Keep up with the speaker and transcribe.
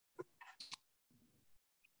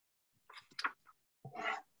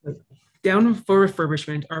Down for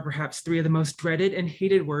refurbishment are perhaps three of the most dreaded and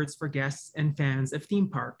hated words for guests and fans of theme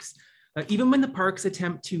parks. Even when the parks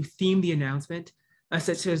attempt to theme the announcement,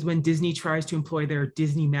 such as when Disney tries to employ their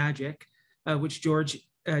Disney magic, which George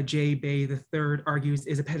J. Bay III argues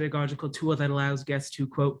is a pedagogical tool that allows guests to,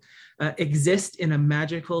 quote, exist in a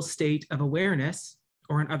magical state of awareness,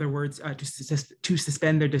 or in other words, to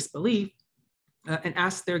suspend their disbelief, and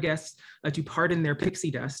ask their guests to pardon their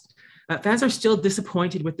pixie dust. Fans are still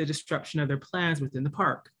disappointed with the disruption of their plans within the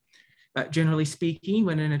park. Generally speaking,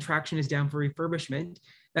 when an attraction is down for refurbishment,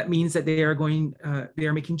 that means that they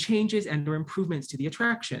are making changes and or improvements to the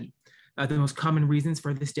attraction. The most common reasons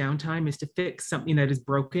for this downtime is to fix something that is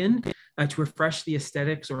broken, to refresh the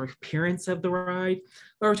aesthetics or appearance of the ride,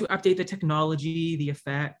 or to update the technology, the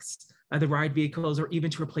effects, the ride vehicles, or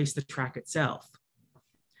even to replace the track itself.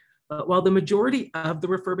 While the majority of the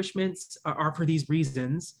refurbishments are for these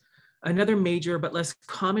reasons, another major but less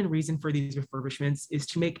common reason for these refurbishments is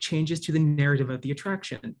to make changes to the narrative of the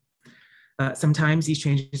attraction. Sometimes these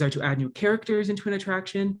changes are to add new characters into an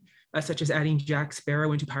attraction, such as adding Jack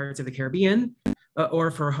Sparrow into Pirates of the Caribbean, or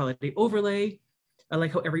for a holiday overlay,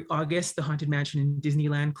 like how every August the Haunted Mansion in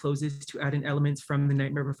Disneyland closes to add in elements from The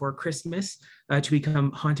Nightmare Before Christmas to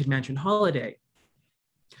become Haunted Mansion Holiday.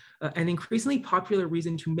 An increasingly popular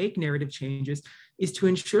reason to make narrative changes is to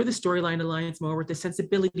ensure the storyline aligns more with the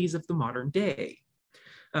sensibilities of the modern day.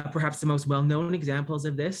 Perhaps the most well-known examples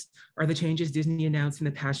of this are the changes Disney announced in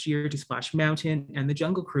the past year to Splash Mountain and the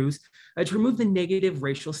Jungle Cruise to remove the negative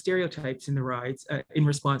racial stereotypes in the rides in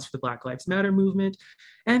response to the Black Lives Matter movement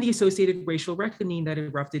and the associated racial reckoning that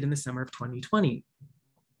erupted in the summer of 2020.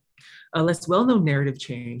 A less well-known narrative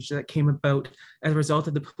change that came about as a result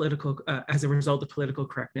of political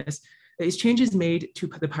correctness is changes made to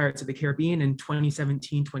the Pirates of the Caribbean in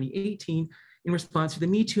 2017, 2018 in response to the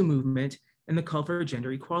Me Too movement and the call for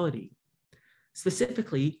gender equality.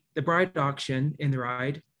 Specifically, the bride auction in the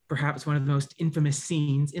ride, perhaps one of the most infamous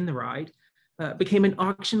scenes in the ride, became an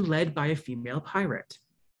auction led by a female pirate.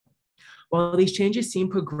 While these changes seem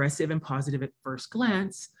progressive and positive at first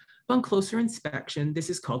glance, upon closer inspection, this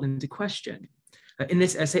is called into question. In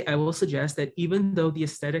this essay, I will suggest that even though the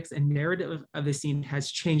aesthetics and narrative of the scene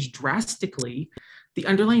has changed drastically, the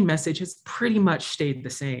underlying message has pretty much stayed the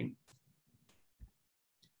same.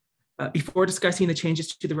 Before discussing the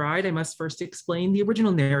changes to the ride, I must first explain the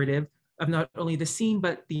original narrative of not only the scene,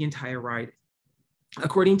 but the entire ride.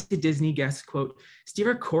 According to Disney, guests, quote, steer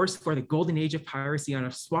a course for the golden age of piracy on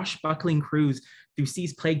a swashbuckling cruise through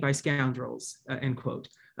seas plagued by scoundrels, end quote.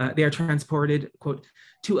 They are transported, quote,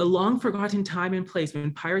 to a long forgotten time and place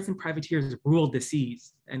when pirates and privateers ruled the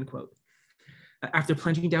seas, end quote. After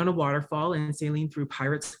plunging down a waterfall and sailing through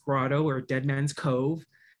Pirate's Grotto or Dead Man's Cove,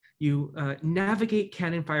 you navigate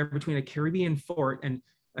cannon fire between a Caribbean fort and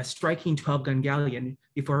a striking 12-gun galleon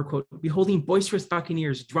before, quote, beholding boisterous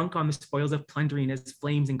buccaneers drunk on the spoils of plundering as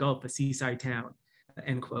flames engulf a seaside town,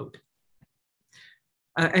 end quote.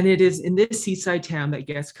 And it is in this seaside town that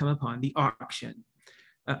guests come upon the auction.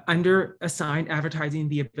 Under a sign advertising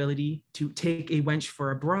the ability to take a wench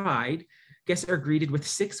for a bride, guests are greeted with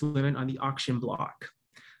 6 women on the auction block,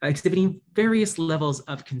 exhibiting various levels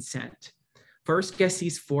of consent. First, guest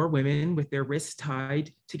sees 4 women with their wrists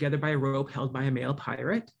tied together by a rope held by a male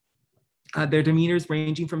pirate. Their demeanors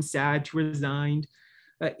ranging from sad to resigned,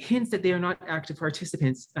 hints that they are not active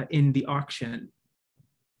participants in the auction.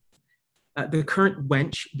 The current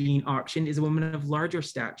wench being auctioned is a woman of larger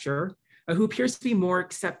stature who appears to be more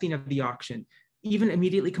accepting of the auction, even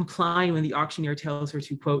immediately complying when the auctioneer tells her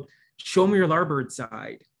to, quote, show me your larboard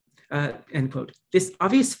side. End quote. This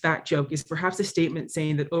obvious fat joke is perhaps a statement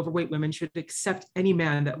saying that overweight women should accept any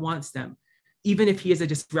man that wants them, even if he is a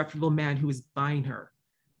disreputable man who is buying her.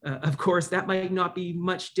 Of course, that might not be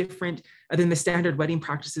much different than the standard wedding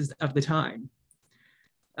practices of the time.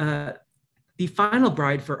 The final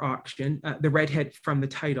bride for auction, the redhead from the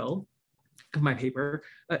title of my paper,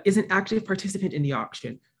 is an active participant in the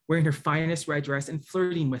auction, wearing her finest red dress and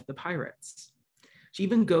flirting with the pirates. She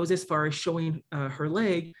even goes as far as showing her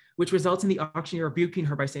leg, which results in the auctioneer rebuking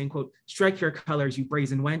her by saying, quote, strike your colors, you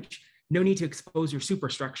brazen wench. No need to expose your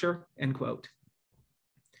superstructure, end quote.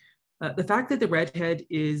 The fact that the redhead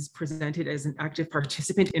is presented as an active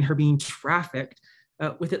participant in her being trafficked,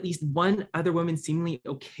 with at least one other woman seemingly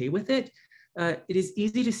okay with it, it is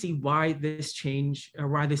easy to see why this change, or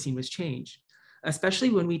why the scene was changed, especially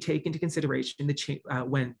when we take into consideration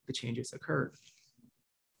when the changes occurred.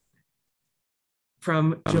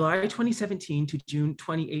 From July 2017 to June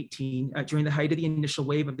 2018, during the height of the initial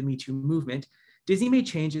wave of the Me Too movement, Disney made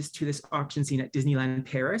changes to this auction scene at Disneyland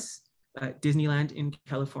Paris, Disneyland in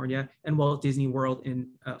California, and Walt Disney World in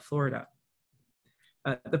Florida.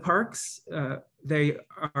 The parks, they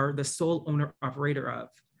are the sole owner operator of.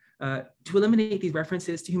 To eliminate these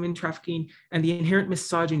references to human trafficking and the inherent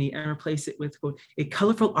misogyny and replace it with, quote, a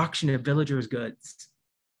colorful auction of villagers' goods.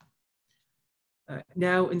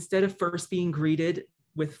 Now, instead of first being greeted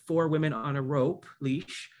with 4 women on a rope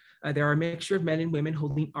leash, there are a mixture of men and women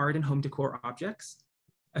holding art and home decor objects,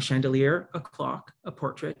 a chandelier, a clock, a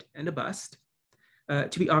portrait, and a bust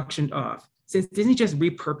to be auctioned off. Since Disney just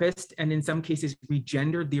repurposed and in some cases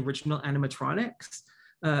regendered the original animatronics,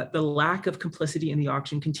 the lack of complicity in the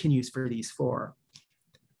auction continues for these 4.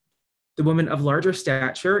 The woman of larger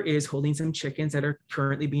stature is holding some chickens that are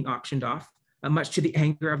currently being auctioned off, much to the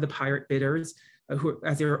anger of the pirate bidders,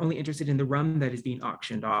 as they're only interested in the rum that is being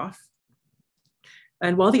auctioned off.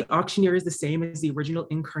 And while the auctioneer is the same as the original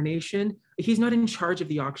incarnation, he's not in charge of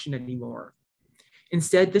the auction anymore.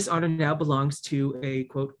 Instead, this honor now belongs to a,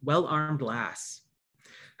 quote, well-armed lass.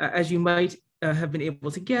 As you might have been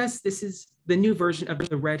able to guess, this is the new version of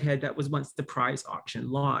the redhead that was once the prize auction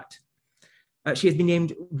lot. She has been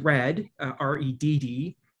named Red,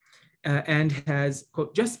 R-E-D-D, and has,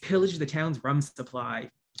 quote, just pillaged the town's rum supply.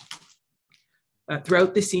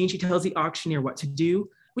 Throughout the scene, she tells the auctioneer what to do,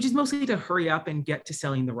 which is mostly to hurry up and get to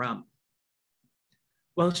selling the rum.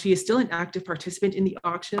 While she is still an active participant in the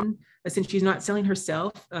auction, since she's not selling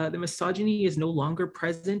herself, the misogyny is no longer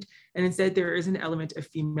present, and instead there is an element of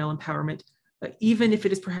female empowerment, even if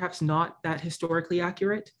it is perhaps not that historically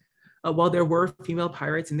accurate. While there were female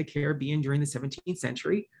pirates in the Caribbean during the 17th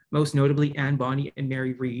century, most notably Anne Bonny and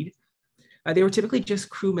Mary Read, they were typically just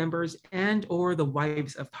crew members and or the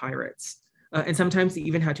wives of pirates. And sometimes they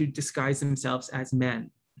even had to disguise themselves as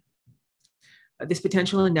men. This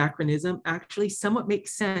potential anachronism actually somewhat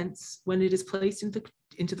makes sense when it is placed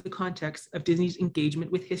into the context of Disney's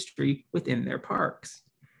engagement with history within their parks.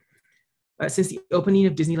 Since the opening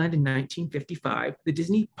of Disneyland in 1955, the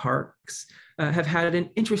Disney parks have had an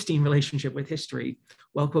interesting relationship with history.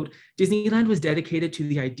 While, quote, Disneyland was dedicated to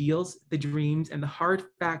the ideals, the dreams, and the hard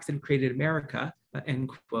facts that have created America, end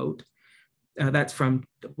quote. That's from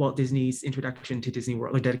Walt Disney's introduction to Disney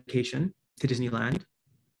World, or dedication to Disneyland.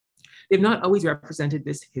 They've not always represented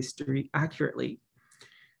this history accurately.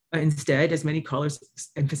 Instead, as many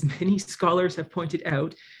scholars have pointed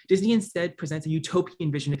out, Disney instead presents a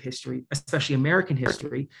utopian vision of history, especially American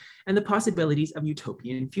history, and the possibilities of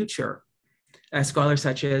utopian future. Scholars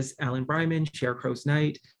such as Alan Bryman, Scarecrow's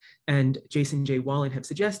Night, and Jason J. Wallen have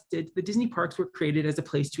suggested the Disney parks were created as a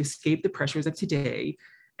place to escape the pressures of today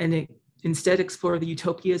and instead explore the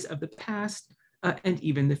utopias of the past and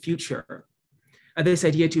even the future. This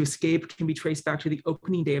idea to escape can be traced back to the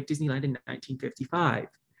opening day of Disneyland in 1955.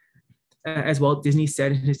 As Walt Disney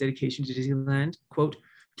said in his dedication to Disneyland, quote,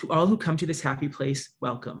 to all who come to this happy place,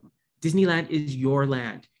 welcome. Disneyland is your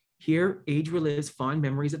land. Here, age relives fond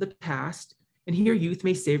memories of the past, and here youth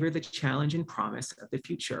may savor the challenge and promise of the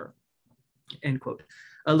future, end quote.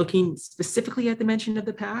 Looking specifically at the mention of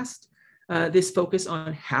the past, this focus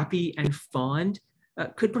on happy and fond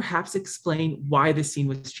could perhaps explain why the scene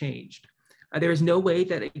was changed. There is no way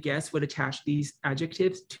that a guest would attach these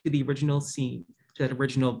adjectives to the original scene, to that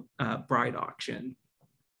original bride auction.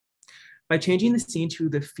 By changing the scene to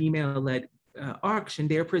the female-led auction,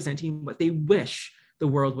 they are presenting what they wish the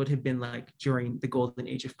world would have been like during the golden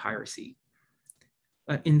age of piracy.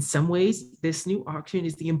 In some ways, this new auction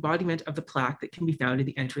is the embodiment of the plaque that can be found in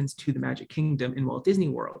the entrance to the Magic Kingdom in Walt Disney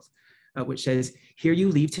World, which says, here you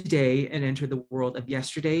leave today and enter the world of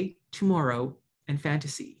yesterday, tomorrow, and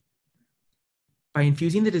fantasy. By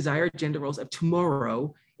infusing the desired gender roles of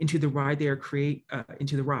tomorrow into the ride, they are creating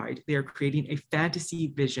a fantasy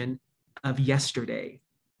vision of yesterday.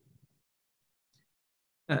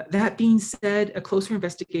 That being said, a closer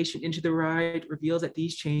investigation into the ride reveals that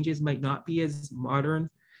these changes might not be as modern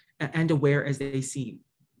and aware as they seem.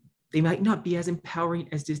 They might not be as empowering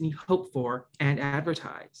as Disney hoped for and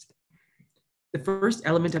advertised. The first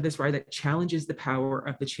element of this ride that challenges the power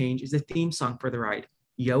of the change is the theme song for the ride,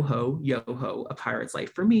 Yo Ho, A Pirate's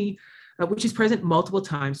Life for Me, which is present multiple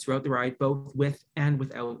times throughout the ride, both with and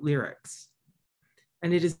without lyrics.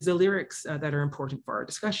 And it is the lyrics that are important for our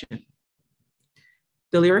discussion.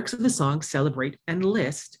 The lyrics of the song celebrate and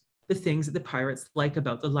list the things that the pirates like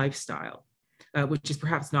about the lifestyle, which is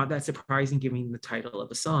perhaps not that surprising given the title of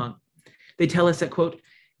the song. They tell us that, quote,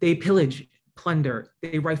 they pillage, plunder,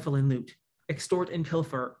 they rifle and loot, extort and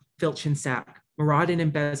pilfer, filch and sack, maraud and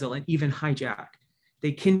embezzle, and even hijack.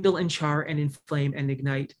 They kindle and char and inflame and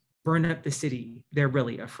ignite, burn up the city, they're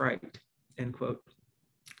really a fright, end quote.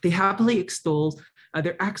 They happily extol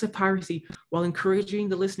their acts of piracy while encouraging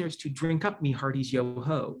the listeners to drink up me hearties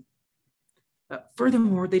yo-ho.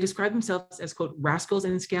 Furthermore, they describe themselves as, quote, rascals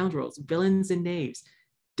and scoundrels, villains and knaves,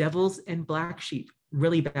 devils and black sheep,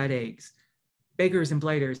 really bad eggs, beggars and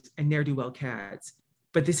blighters, and ne'er-do-well cads.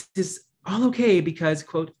 But this is all okay because,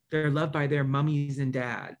 quote, they're loved by their mummies and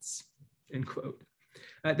dads, end quote.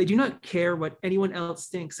 They do not care what anyone else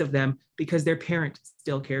thinks of them because their parent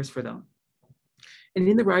still cares for them. And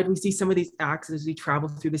in the ride, we see some of these acts as we travel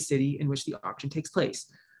through the city in which the auction takes place.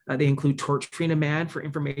 They include torturing a man for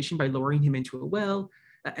information by lowering him into a well,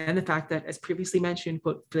 and the fact that, as previously mentioned,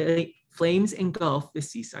 quote, flames engulf the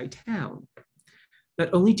seaside town.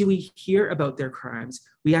 Not only do we hear about their crimes,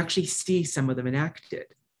 we actually see some of them enacted.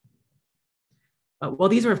 While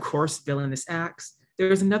these are, of course, villainous acts,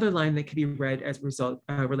 there is another line that can be read as a result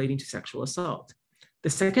relating to sexual assault. The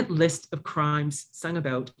second list of crimes sung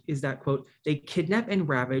about is that, quote, they kidnap and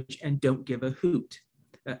ravage and don't give a hoot,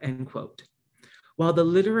 end quote. While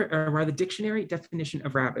the dictionary definition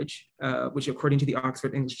of ravage, which according to the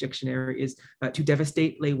Oxford English Dictionary is to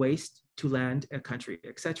devastate, lay waste to land, a country,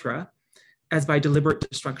 etc., as by deliberate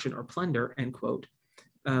destruction or plunder, end quote,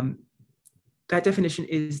 that definition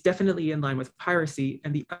is definitely in line with piracy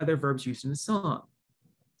and the other verbs used in the song.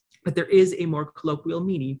 But there is a more colloquial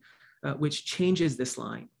meaning which changes this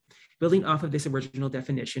line. Building off of this original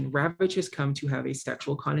definition, ravage has come to have a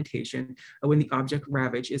sexual connotation when the object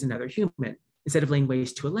ravage is another human. Instead of laying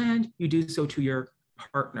waste to a land, you do so to your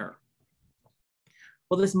partner.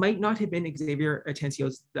 While this might not have been Xavier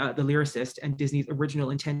Atencio's, the lyricist, and Disney's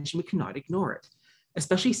original intention, we cannot ignore it,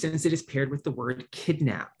 especially since it is paired with the word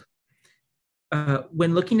kidnap.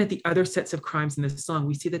 When looking at the other sets of crimes in this song,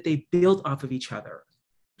 we see that they build off of each other.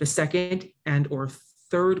 The second and or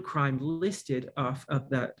third crime listed off of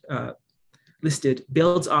that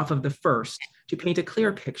builds off of the first to paint a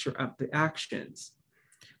clear picture of the actions.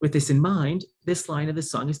 With this in mind, this line of the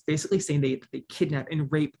song is basically saying they kidnap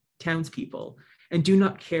and rape townspeople and do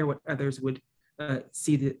not care what others would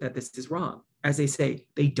see that this is wrong. As they say,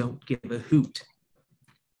 they don't give a hoot.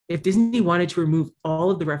 If Disney wanted to remove all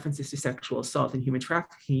of the references to sexual assault and human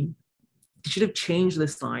trafficking, they should have changed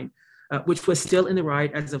this line, which was still in the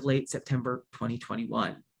ride as of late September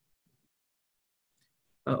 2021.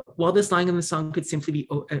 While this line in the song could simply be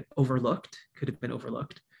overlooked, could have been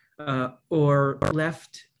overlooked, or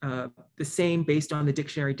left the same based on the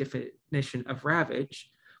dictionary definition of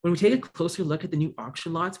ravage, when we take a closer look at the new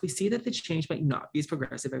auction lots, we see that the change might not be as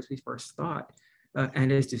progressive as we first thought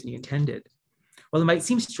and as Disney intended. While it might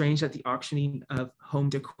seem strange that the auctioning of home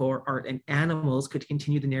decor, art, and animals could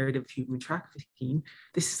continue the narrative of human trafficking,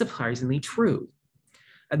 this is surprisingly true.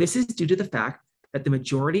 This is due to the fact that the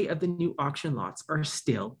majority of the new auction lots are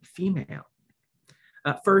still female.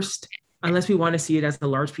 First, unless we want to see it as a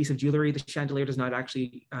large piece of jewelry, the chandelier does not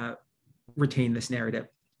actually retain this narrative.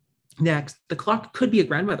 Next, the clock could be a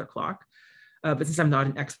grandmother clock, but since I'm not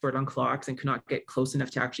an expert on clocks and cannot get close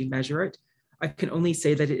enough to actually measure it, I can only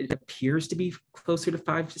say that it appears to be closer to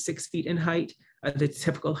 5 to 6 feet in height, the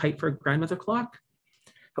typical height for a grandmother clock.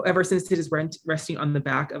 However, since it is resting on the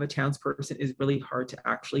back of a townsperson, it is really hard to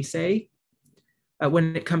actually say.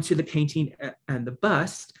 When it comes to the painting and the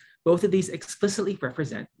bust, both of these explicitly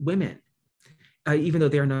represent women. Even though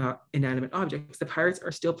they are not inanimate objects, the pirates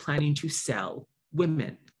are still planning to sell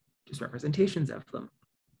women, just representations of them.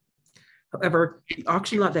 However, the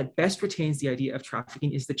auction lot that best retains the idea of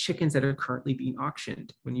trafficking is the chickens that are currently being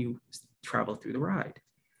auctioned when you travel through the ride.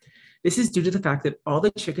 This is due to the fact that all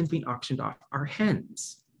the chickens being auctioned off are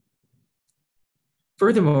hens.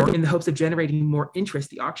 Furthermore, in the hopes of generating more interest,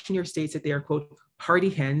 the auctioneer states that they are, quote, hardy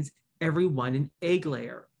hens, every one an egg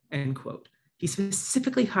layer, end quote. He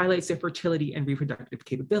specifically highlights their fertility and reproductive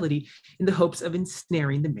capability in the hopes of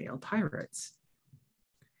ensnaring the male pirates.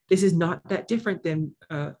 This is not that different than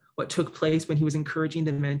what took place when he was encouraging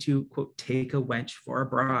the men to, quote, take a wench for a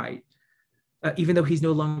bride. Even though he's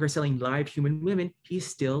no longer selling live human women, he's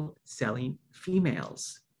still selling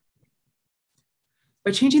females.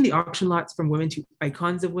 By changing the auction lots from women to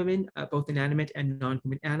icons of women, both inanimate and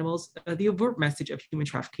non-human animals, the overt message of human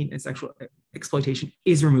trafficking and sexual exploitation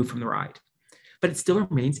is removed from the ride, but it still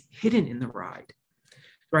remains hidden in the ride.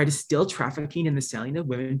 The ride is still trafficking in the selling of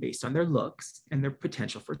women based on their looks and their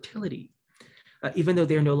potential fertility. Even though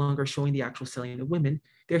they are no longer showing the actual selling of women,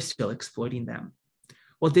 they're still exploiting them.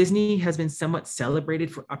 While Disney has been somewhat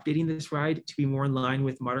celebrated for updating this ride to be more in line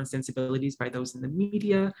with modern sensibilities by those in the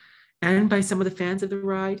media and by some of the fans of the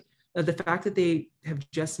ride, the fact that they have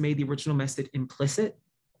just made the original message implicit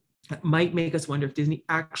might make us wonder if Disney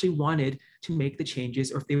actually wanted to make the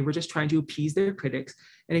changes or if they were just trying to appease their critics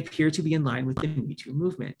and appear to be in line with the Me Too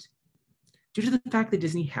movement. Due to the fact that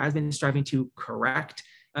Disney has been striving to correct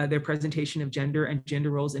their presentation of gender and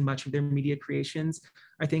gender roles in much of their media creations,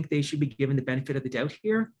 I think they should be given the benefit of the doubt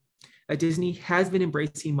here. Disney has been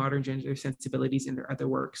embracing modern gender sensibilities in their other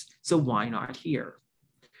works, so why not here?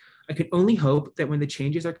 I can only hope that when the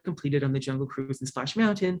changes are completed on the Jungle Cruise and Splash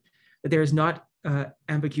Mountain, that there is not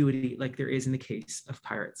ambiguity like there is in the case of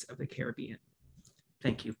Pirates of the Caribbean.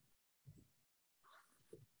 Thank you.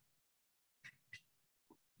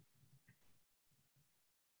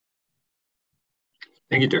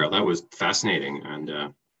 Thank you, Daryl. That was fascinating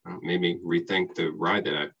and made me rethink the ride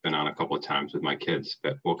that I've been on a couple of times with my kids,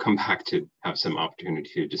 but we'll come back to have some opportunity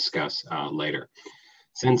to discuss later.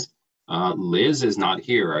 Since Liz is not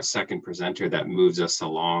here, our second presenter, that moves us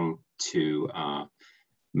along to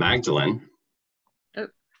Magdalene. Oh.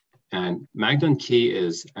 And Magdalene Key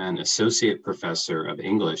is an associate professor of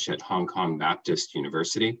English at Hong Kong Baptist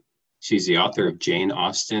University. She's the author of Jane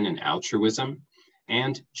Austen and Altruism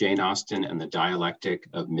and Jane Austen and the Dialectic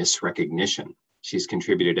of Misrecognition. She's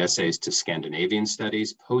contributed essays to Scandinavian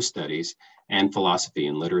studies, post-studies, and philosophy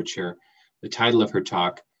and literature. The title of her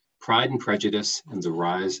talk, Pride and Prejudice and the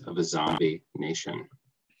Rise of a Zombie Nation.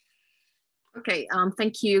 Okay,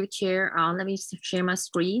 thank you, Chair. Let me share my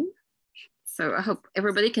screen. So I hope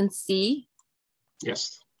everybody can see.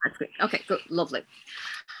 Yes. That's great. Okay, good, lovely.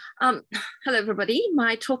 Hello, everybody.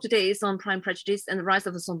 My talk today is on Pride and Prejudice and the Rise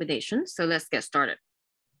of a Zombie Nation. So let's get started.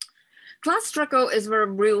 Class struggle is a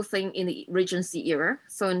very real thing in the Regency era.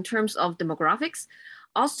 So in terms of demographics,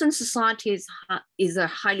 Austen society is a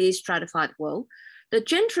highly stratified world. The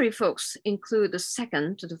gentry folks include the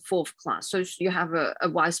second to the fourth class. So you have a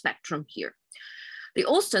wide spectrum here. The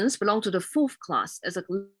Austens belong to the fourth class as a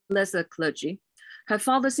lesser clergy. Her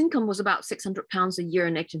father's income was about £600 a year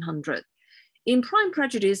in 1800. In Pride and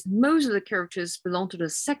Prejudice, most of the characters belong to the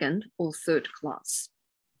second or third class.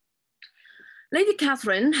 Lady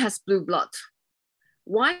Catherine has blue blood.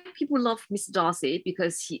 Why people love Mr. Darcy?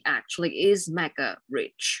 Because he actually is mega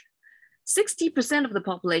rich. 60% of the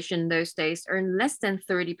population in those days earn less than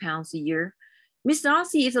 £30 a year. Mr.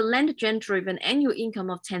 Darcy is a landed gentry with an annual income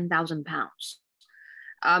of £10,000.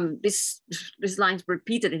 This line is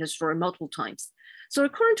repeated in the story multiple times. So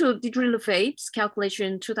according to Deirdre Lefebvre's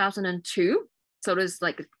calculation 2002, so there's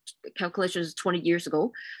like calculations 20 years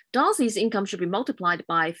ago, Darcy's income should be multiplied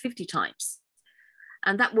by 50 times.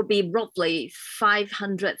 And that would be roughly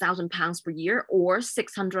 £500,000 per year or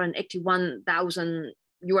 681,000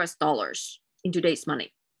 US dollars in today's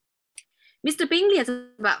money. Mr. Bingley has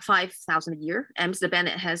about 5,000 a year and Mr.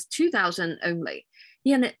 Bennet has 2,000 only.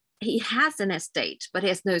 He has an estate, but he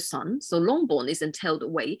has no son, so Longbourn is entailed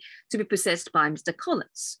away to be possessed by Mr.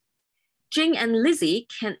 Collins. Jane and Lizzie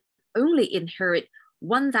can only inherit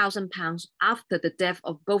 £1,000 after the death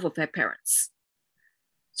of both of their parents.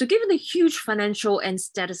 So given the huge financial and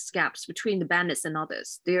status gaps between the Bennets and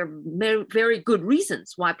others, there are very good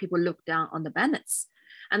reasons why people look down on the Bennets.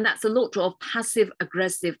 And that's a lot of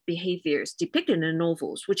passive-aggressive behaviors depicted in the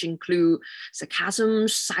novels, which include sarcasm,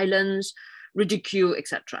 silence, ridicule,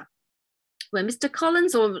 etc. When Mr.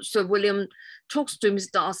 Collins or Sir William talks to Miss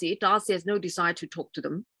Darcy, Darcy has no desire to talk to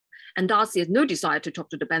them, and Darcy has no desire to talk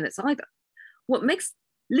to the Bennets either. What makes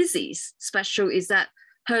Lizzie's special is that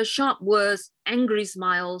her sharp words, angry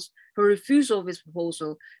smiles, her refusal of his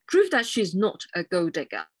proposal prove that she's not a gold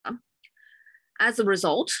digger. As a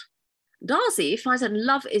result, Darcy finds that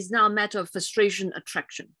love is now a matter of frustration,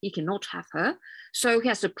 attraction. He cannot have her, so he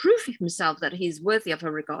has to prove himself that he is worthy of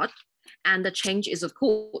her regard. And the change is, of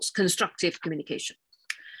course, constructive communication.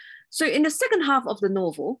 So in the second half of the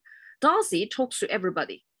novel, Darcy talks to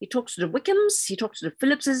everybody. He talks to the Wickhams, he talks to the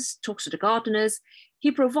Phillipses, talks to the Gardiners.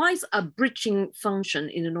 He provides a bridging function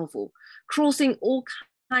in the novel, crossing all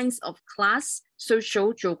kinds of class,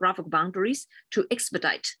 social, geographical boundaries to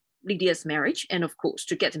expedite Lydia's marriage and, of course,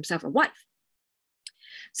 to get himself a wife.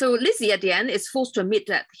 So Lizzie at the end is forced to admit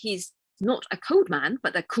that he's not a cold man,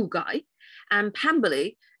 but a cool guy. And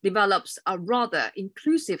Pemberley develops a rather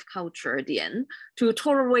inclusive culture at the end to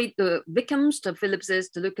tolerate the Wickhams, the Phillipses,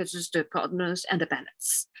 the Lucases, the Gardiners, and the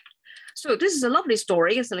Bennets. So this is a lovely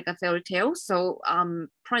story. It's like a fairy tale. So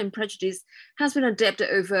Pride and Prejudice has been adapted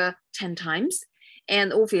over 10 times.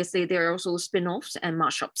 And obviously there are also spin-offs and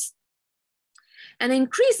mashups. And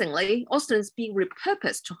increasingly, Austen is being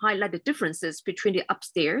repurposed to highlight the differences between the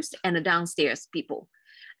upstairs and the downstairs people.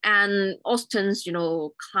 And Austen's,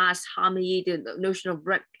 class harmony, the notion of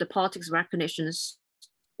the politics recognition is,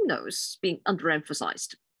 is being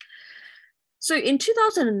underemphasized. So in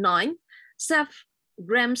 2009, Seth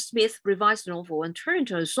Grahame-Smith revised the novel and turned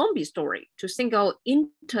into a zombie story to single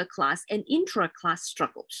interclass and intra-class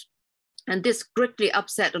struggles. And this greatly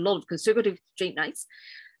upset a lot of conservative Janeites.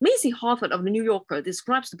 Maisie Harford of the New Yorker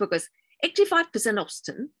describes the book as 85%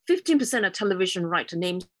 Austen, 15% a television writer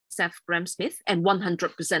named Seth Grahame-Smith, and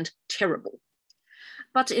 100% terrible.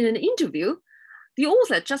 But in an interview, the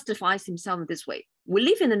author justifies himself in this way. We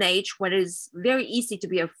live in an age where it is very easy to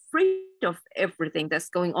be afraid of everything that's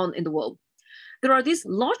going on in the world. There are these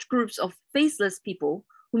large groups of faceless people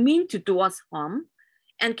who mean to do us harm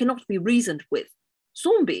and cannot be reasoned with.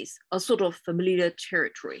 Zombies are sort of familiar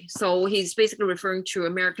territory. So he's basically referring to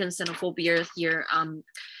American xenophobia here.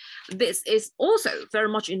 This is also very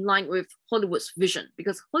much in line with Hollywood's vision,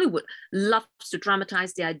 because Hollywood loves to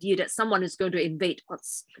dramatize the idea that someone is going to invade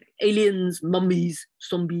us, aliens, mummies,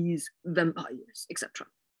 zombies, vampires, etc.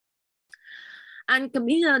 And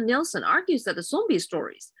Camilla Nelson argues that the zombie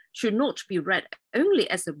stories should not be read only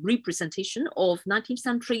as a representation of 19th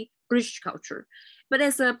century British culture, but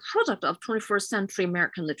as a product of 21st century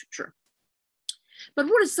American literature. But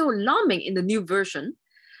what is so alarming in the new version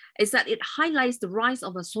is that it highlights the rise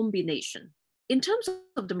of a zombie nation. In terms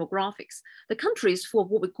of demographics, the country is full of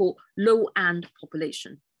what we call low-end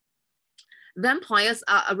population. Vampires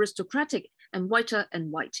are aristocratic and whiter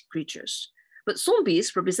and white creatures, but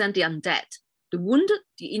zombies represent the undead, the wounded,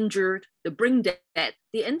 the injured, the brain dead,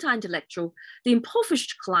 the anti-intellectual, the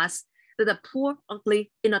impoverished class that are poor,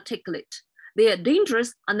 ugly, inarticulate. They are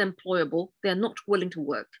dangerous, unemployable, they are not willing to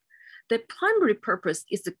work. Their primary purpose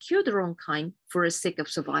is to kill their own kind for the sake of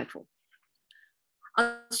survival.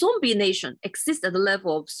 A zombie nation exists at the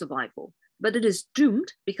level of survival, but it is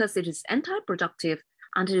doomed because it is anti-productive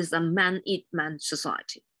and it is a man-eat-man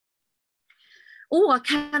society. All are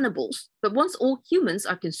cannibals, but once all humans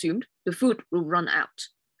are consumed, the food will run out.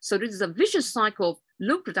 So this is a vicious cycle of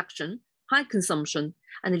low production, high consumption,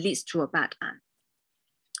 and it leads to a bad end.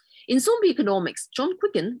 In zombie economics, John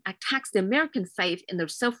Quiggin attacks the American faith in the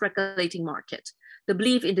self-regulating market, the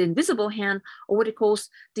belief in the invisible hand, or what he calls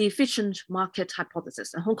the efficient market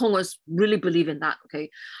hypothesis. And Hong Kongers really believe in that,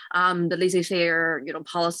 okay? The laissez-faire,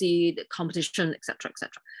 policy, the competition, et cetera, et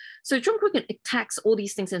cetera. So John Quiggin attacks all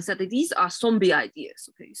these things and said that these are zombie ideas,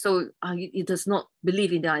 okay? So he does not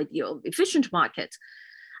believe in the idea of efficient market.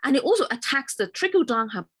 And he also attacks the trickle-down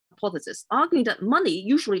hypothesis, arguing that money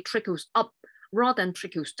usually trickles up rather than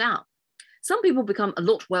trickles down. Some people become a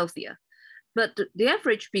lot wealthier, but the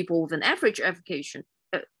average people with an average education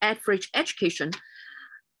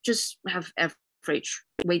just have average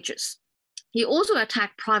wages. He also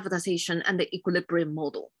attacked privatization and the equilibrium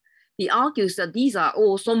model. He argues that these are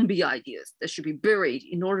all zombie ideas that should be buried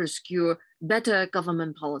in order to secure better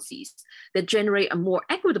government policies that generate a more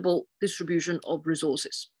equitable distribution of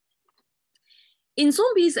resources. In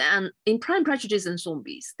Zombies and in Pride and Prejudice and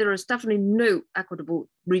Zombies, there is definitely no equitable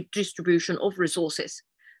redistribution of resources.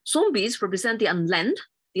 Zombies represent the unlearned,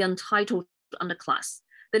 the untitled underclass.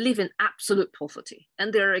 They live in absolute poverty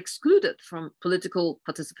and they're excluded from political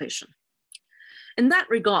participation. In that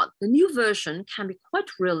regard, the new version can be quite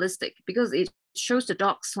realistic because it shows the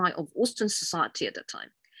dark side of Austen society at that time.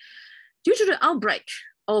 Due to the outbreak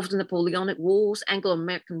of the Napoleonic Wars,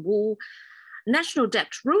 Anglo-American War, national debt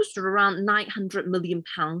rose to around 900 million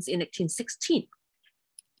pounds in 1816.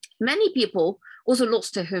 Many people also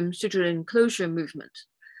lost their homes due to the enclosure movement.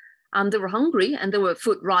 They were hungry and there were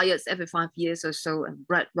food riots every 5 years or so and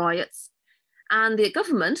bread riots. And the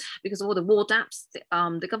government, because of all the war debts,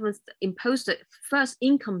 the government imposed the first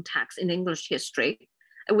income tax in English history.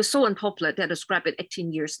 It was so unpopular they had to scrap it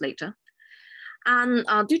 18 years later. And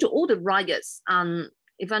due to all the riots,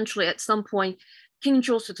 eventually at some point, King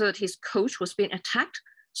George III's coach was being attacked.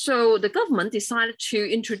 So the government decided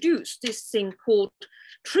to introduce this thing called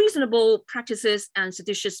Treasonable Practices and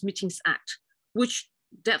Seditious Meetings Act, which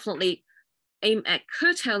definitely aimed at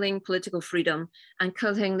curtailing political freedom and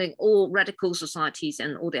curtailing all radical societies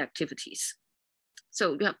and all the activities.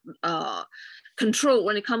 So we have control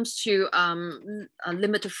when it comes to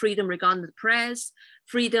limited freedom regarding the press,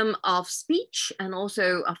 freedom of speech, and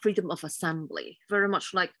also freedom of assembly, very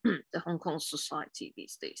much like the Hong Kong society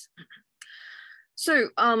these days. So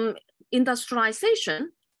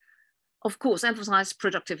industrialization, of course, emphasized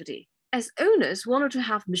productivity. As owners wanted to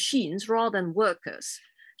have machines rather than workers.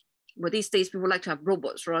 Well, these days people like to have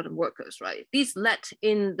robots rather than workers, right? These led,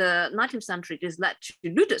 in the 19th century, this led to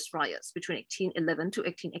Luddites riots between 1811 to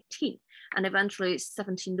 1818. And eventually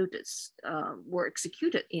 17 Luddites were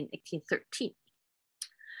executed in 1813.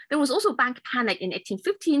 There was also bank panic in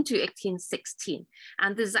 1815 to 1816.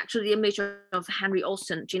 And this is actually the image of Henry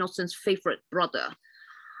Austen, Jane Austen's favorite brother.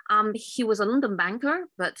 He was a London banker,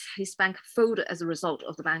 but his bank folded as a result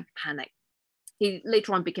of the bank panic. He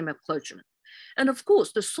later on became a clergyman. And of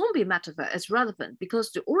course, the zombie metaphor is relevant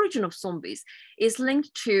because the origin of zombies is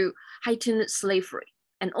linked to heightened slavery.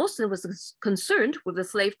 and Austen was concerned with the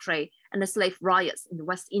slave trade and the slave riots in the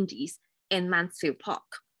West Indies and Mansfield Park.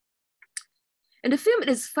 In the film, it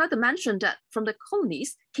is further mentioned that from the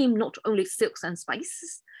colonies came not only silks and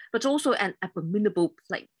spices, but also an abominable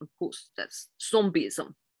plague. Of course, that's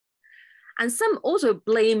zombieism. And some also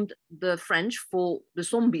blamed the French for the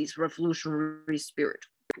zombies' revolutionary spirit.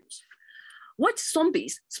 White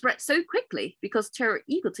zombies spread so quickly because Terry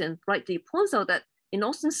Eagleton rightly points out that in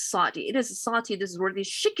Austen society, it is a society that is already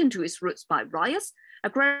shaken to its roots by riots,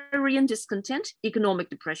 agrarian discontent, economic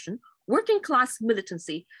depression, working class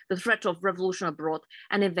militancy, the threat of revolution abroad,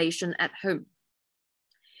 and invasion at home.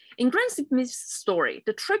 In Grant Smith's story,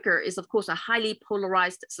 the trigger is, of course, a highly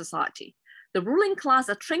polarized society. The ruling class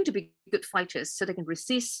are trained to be good fighters so they can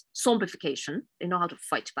resist zombification. They know how to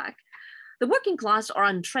fight back. The working class are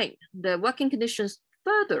untrained. The working conditions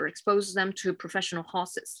further expose them to professional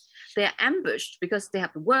horses. They are ambushed because they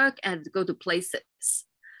have to work and go to places.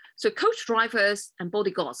 So coach drivers and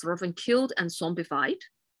bodyguards are often killed and zombified.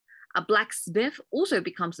 A blacksmith also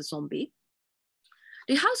becomes a zombie.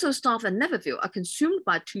 The household staff at Neverville are consumed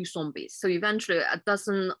by 2 zombies. So eventually a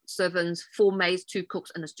dozen servants, 4 maids, 2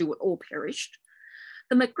 cooks, and a steward all perished.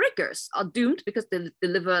 The McGregors are doomed because they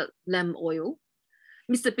deliver lamb oil.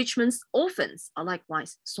 Mr. Beechman's orphans are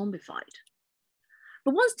likewise zombified.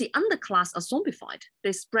 But once the underclass are zombified,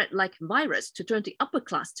 they spread like virus to turn the upper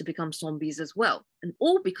class to become zombies as well, and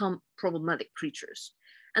all become problematic creatures.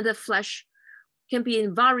 And their flesh can be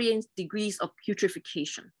in varying degrees of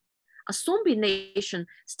putrefaction. A zombie nation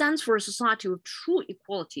stands for a society with true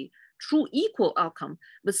equality, true equal outcome,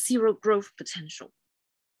 but zero growth potential.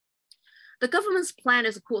 The government's plan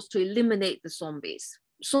is, of course, to eliminate the zombies.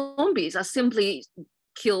 Zombies are simply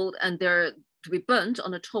killed and they're to be burnt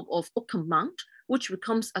on the top of Oakham Mount, which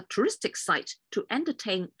becomes a touristic site to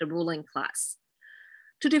entertain the ruling class.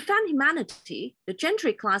 To defend humanity, the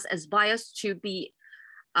gentry class aspires to be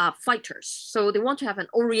fighters. So they want to have an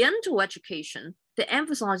Oriental education that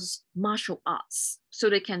emphasizes martial arts so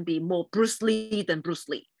they can be more Bruce Lee than Bruce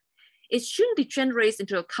Lee. It shouldn't degenerate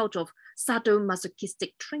into a cult of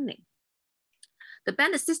sadomasochistic training. The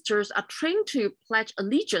Bennett sisters are trained to pledge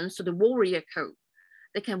allegiance to the warrior code.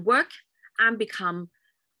 They can work and become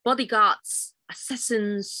bodyguards,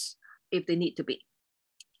 assassins, if they need to be.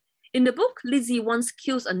 In the book, Lizzie once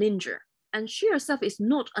kills a ninja, and she herself is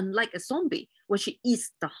not unlike a zombie when she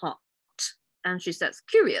eats the heart. And she says,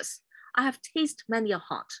 curious, I have tasted many a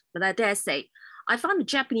heart, but I dare say, I found the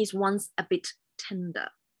Japanese ones a bit tender.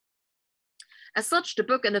 As such, the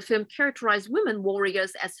book and the film characterize women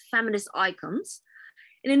warriors as feminist icons.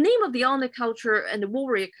 In the name of the honor culture and the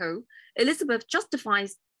warrior code, Elizabeth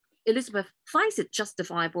finds it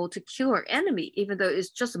justifiable to kill her enemy, even though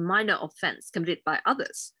it's just a minor offense committed by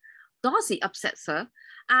others. Darcy upsets her,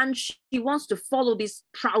 and she wants to follow this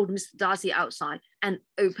proud Mr. Darcy outside and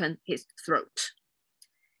open his throat.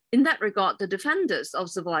 In that regard, the defenders of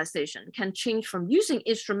civilization can change from using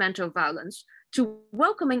instrumental violence to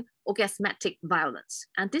welcoming orgasmatic violence,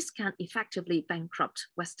 and this can effectively bankrupt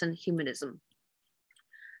Western humanism.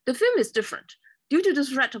 The film is different. Due to the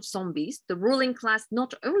threat of zombies, the ruling class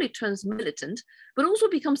not only turns militant, but also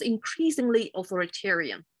becomes increasingly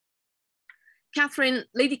authoritarian.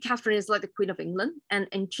 Lady Catherine is like the Queen of England, an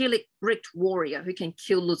angelic rigged warrior who can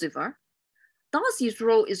kill Lucifer. Darcy's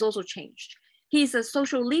role is also changed. He is a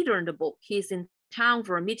social leader in the book. He is in town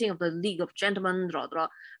for a meeting of the League of Gentlemen,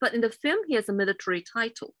 but in the film, he has a military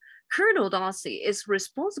title. Colonel Darcy is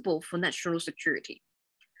responsible for national security.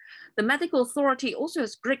 The medical authority also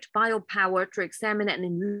has great biopower to examine and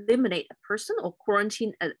eliminate a person or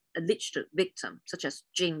quarantine an alleged victim, such as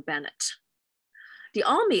Jane Bennet. The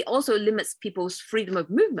army also limits people's freedom of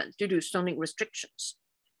movement due to zoning restrictions.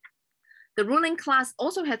 The ruling class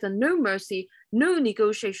also has a no mercy, no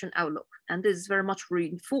negotiation outlook, and this is very much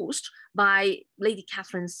reinforced by Lady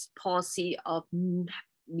Catherine's policy of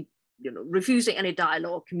refusing any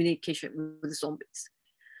dialogue or communication with the zombies.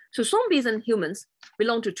 So zombies and humans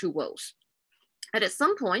belong to 2 worlds. And at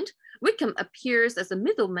some point, Wickham appears as a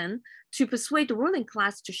middleman to persuade the ruling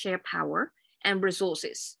class to share power and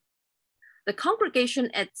resources. The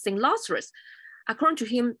congregation at St. Lazarus, according to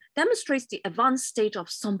him, demonstrates the advanced state of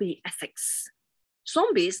zombie ethics.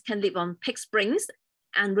 Zombies can live on pig's brains,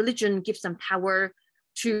 and religion gives them power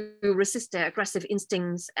to resist their aggressive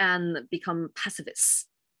instincts and become pacifists.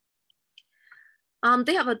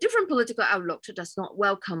 They have a different political outlook that does not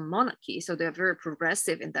welcome monarchy, so they're very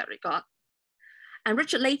progressive in that regard. And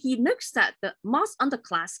Richard Leahy notes that the mass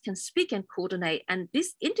underclass can speak and coordinate, and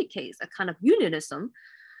this indicates a kind of unionism,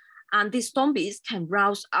 and these zombies can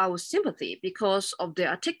rouse our sympathy because of their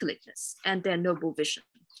articulateness and their noble vision.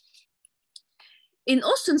 In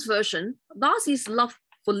Austen's version, Darcy's love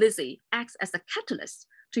for Lizzie acts as a catalyst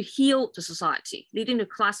to heal the society, leading to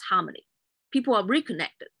class harmony. People are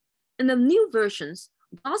reconnected. In the new versions,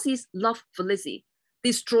 Darcy's love for Lizzie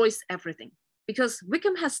destroys everything. Because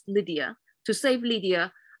Wickham has Lydia, to save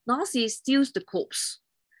Lydia, Darcy steals the corpse.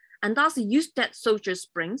 And Darcy used dead soldiers'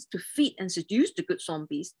 brains to feed and seduce the good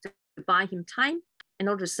zombies to buy him time in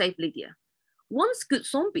order to save Lydia. Once good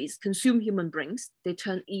zombies consume human brains, they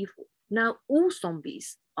turn evil. Now all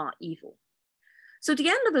zombies are evil. So the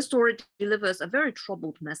end of the story delivers a very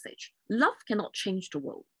troubled message. Love cannot change the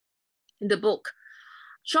world. In the book,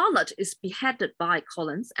 Charlotte is beheaded by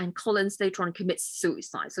Collins, and Collins later on commits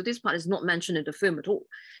suicide. So this part is not mentioned in the film at all.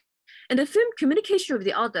 In the film, communication with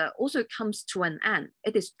the other also comes to an end.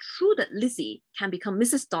 It is true that Lizzie can become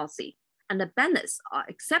Mrs. Darcy, and the Bennets are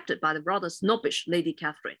accepted by the rather snobbish Lady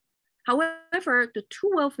Catherine. However, the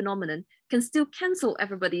two-well phenomenon can still cancel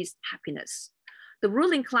everybody's happiness. The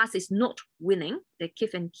ruling class is not winning. Their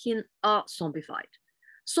kith and kin are zombified.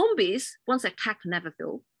 Zombies once attacked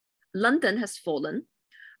Neverville. London has fallen.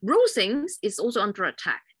 Rosings is also under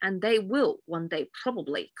attack, and they will one day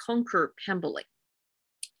probably conquer Pemberley.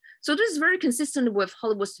 So this is very consistent with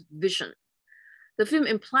Hollywood's vision. The film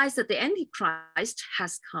implies that the Antichrist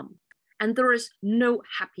has come, and there is no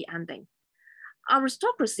happy ending.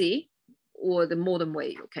 Aristocracy, or the modern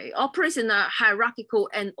way, operates in a hierarchical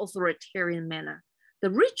and authoritarian manner. The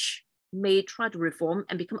rich may try to reform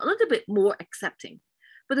and become a little bit more accepting,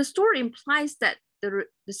 but the story implies that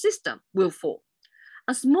the system will fall.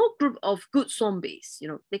 A small group of good zombies,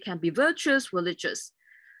 they can be virtuous, religious.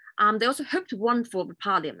 They also hope to run for the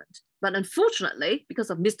parliament, but unfortunately, because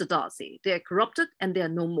of Mr. Darcy, they are corrupted and they are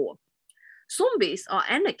no more. Zombies are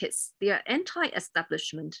anarchists. They are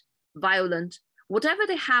anti-establishment, violent. Whatever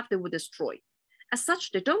they have, they will destroy. As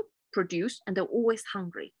such, they don't produce and they're always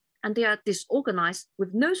hungry, and they are disorganized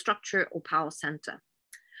with no structure or power center.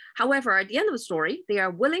 However, at the end of the story, they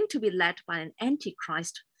are willing to be led by an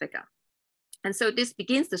antichrist figure. And so this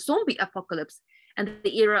begins the zombie apocalypse and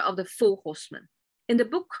the era of the four horsemen. In the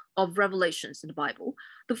book of Revelations in the Bible,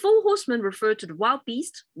 the four horsemen refer to the wild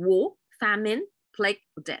beast, war, famine, plague,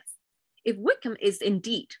 or death. If Wickham is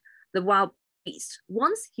indeed the wild beast,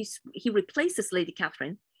 once he replaces Lady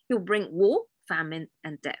Catherine, he'll bring war, famine,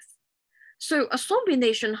 and death. So a zombie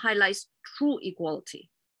nation highlights true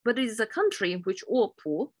equality, but it is a country in which all are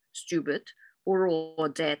poor, stupid, or all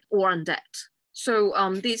dead or undead. So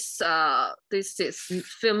this is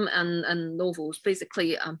film and novels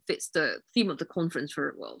basically fits the theme of the conference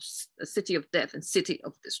very well, a city of death and city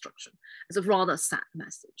of destruction. It's a rather sad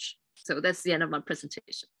message. So that's the end of my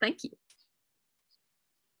presentation. Thank you.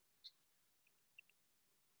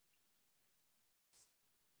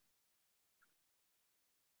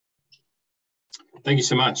 Thank you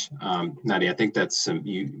so much, Nadia. I think that's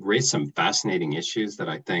you raised some fascinating issues that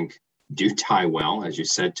I think do tie well, as you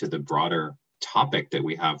said, to the broader topic that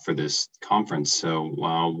we have for this conference. So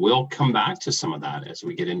we'll come back to some of that as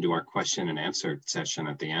we get into our question and answer session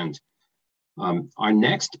at the end. Our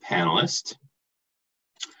next panelist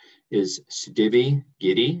is Sudevi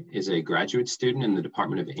Giddy, is a graduate student in the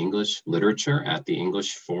Department of English Literature at the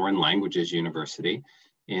English Foreign Languages University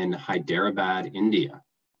in Hyderabad, India.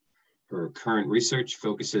 Her current research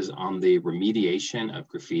focuses on the remediation of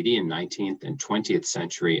graffiti in 19th and 20th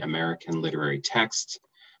century American literary texts.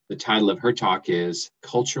 The title of her talk is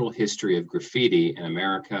Cultural History of Graffiti in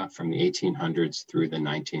America from the 1800s through the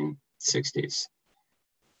 1960s.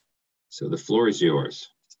 So the floor is yours.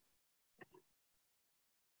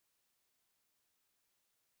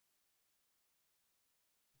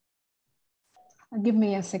 Give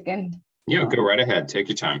me a second. Yeah, go right ahead. Take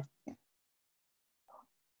your time.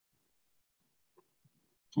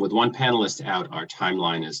 With one panelist out, our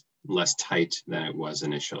timeline is less tight than it was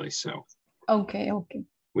initially. So okay.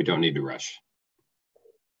 We don't need to rush.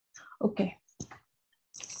 Okay.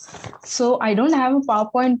 So I don't have a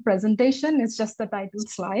PowerPoint presentation. It's just the title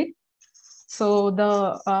slide. So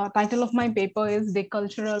the title of my paper is The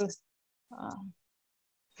Cultural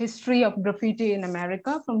History of Graffiti in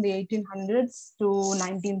America from the 1800s to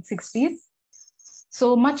 1960s.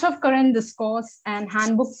 So much of current discourse and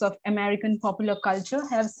handbooks of American popular culture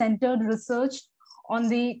have centered research on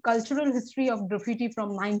the cultural history of graffiti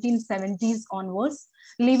from 1970s onwards,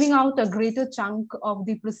 leaving out a greater chunk of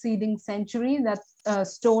the preceding century that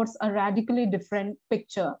stores a radically different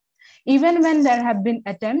picture. Even when there have been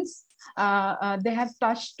attempts, they have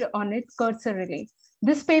touched on it cursorily.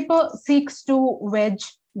 This paper seeks to wedge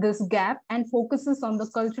this gap and focuses on the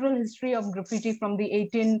cultural history of graffiti from the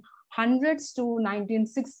 1800s to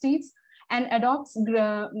 1960s and adopts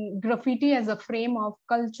graffiti as a frame of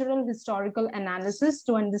cultural historical analysis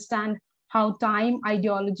to understand how time,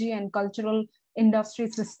 ideology, and cultural industry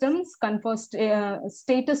systems confer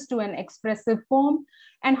status to an expressive form,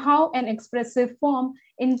 and how an expressive form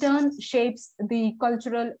in turn shapes the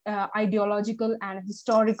cultural, ideological, and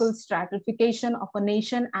historical stratification of a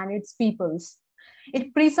nation and its peoples.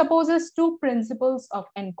 It presupposes two principles of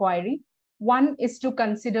inquiry. One is to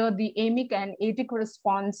consider the amic and atic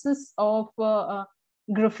responses of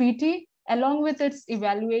graffiti, along with its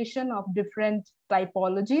evaluation of different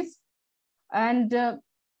typologies, and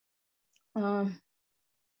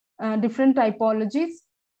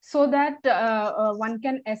so that one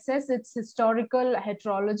can assess its historical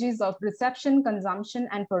heterologies of reception, consumption,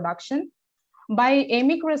 and production. By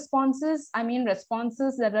amic responses, I mean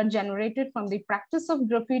responses that are generated from the practice of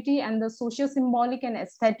graffiti and the socio-symbolic and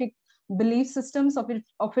aesthetic belief systems of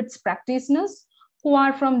its practitioners, who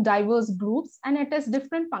are from diverse groups and attest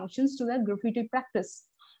different functions to their graffiti practice.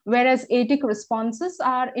 Whereas atic responses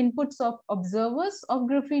are inputs of observers of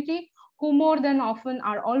graffiti, who more than often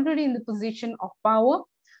are already in the position of power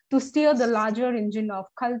to steer the larger engine of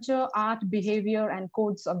culture, art, behavior, and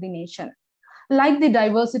codes of the nation. Like the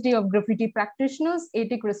diversity of graffiti practitioners,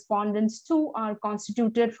 atic respondents too are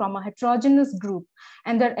constituted from a heterogeneous group,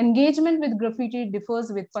 and their engagement with graffiti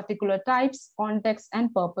differs with particular types, contexts,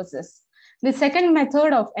 and purposes. The second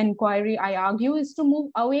method of inquiry, I argue, is to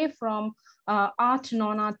move away from art,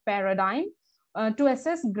 non-art paradigm to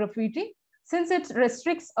assess graffiti, since it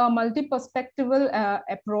restricts a multi-perspectival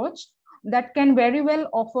approach that can very well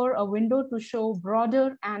offer a window to show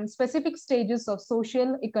broader and specific stages of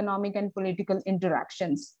social, economic, and political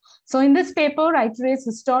interactions. So in this paper, I trace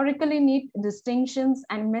historically neat distinctions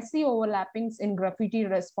and messy overlappings in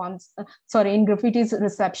graffiti's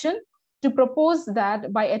reception, to propose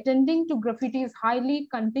that by attending to graffiti's highly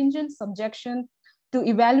contingent subjection to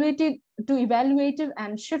evaluative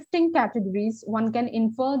and shifting categories, one can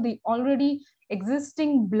infer the already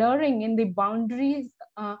existing blurring in the boundaries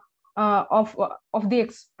of the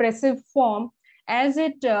expressive form as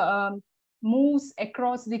it moves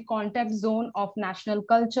across the contact zone of national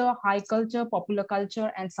culture, high culture, popular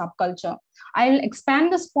culture, and subculture. I'll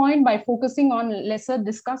expand this point by focusing on lesser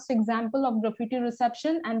discussed example of graffiti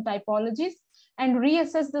reception and typologies, and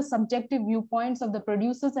reassess the subjective viewpoints of the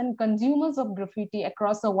producers and consumers of graffiti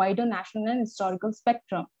across a wider national and historical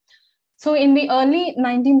spectrum. So in the early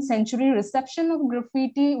 19th century, reception of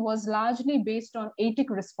graffiti was largely based on atic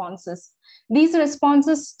responses. These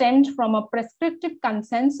responses stemmed from a prescriptive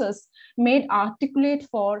consensus made articulate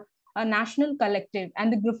for a national collective,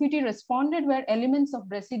 and the graffiti responded were elements of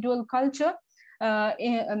residual culture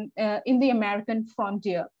in the American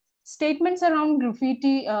frontier. Statements around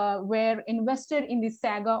graffiti were invested in the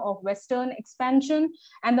saga of Western expansion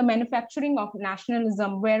and the manufacturing of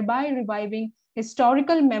nationalism, whereby reviving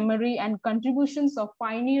historical memory and contributions of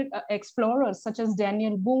pioneer explorers such as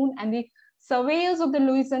Daniel Boone and the surveyors of the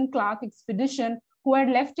Lewis and Clark expedition, who had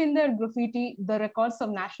left in their graffiti the records of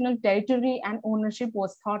national territory and ownership,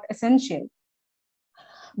 was thought essential.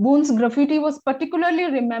 Boone's graffiti was particularly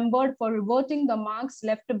remembered for reverting the marks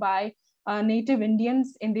left by native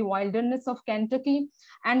Indians in the wilderness of Kentucky,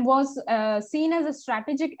 and was seen as a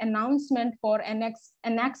strategic announcement for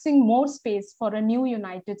annexing more space for a new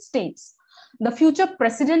United States. The future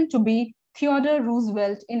president-to-be, Theodore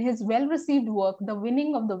Roosevelt, in his well-received work, The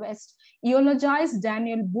Winning of the West, eulogized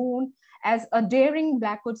Daniel Boone as a daring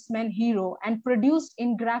backwoodsman hero, and produced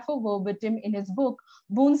in grapho verbatim in his book,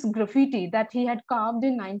 Boone's Graffiti, that he had carved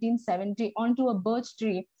in 1970 onto a birch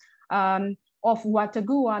tree of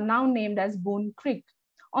Watauga, now named as Boone Creek.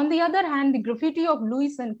 On the other hand, the graffiti of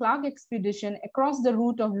Lewis and Clark expedition across the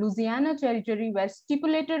route of Louisiana Territory were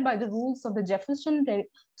stipulated by the rules of the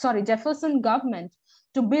Jefferson government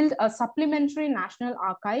to build a supplementary national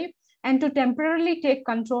archive and to temporarily take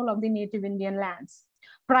control of the native Indian lands.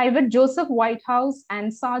 Private Joseph Whitehouse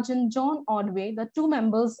and Sergeant John Ordway, the two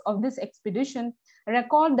members of this expedition,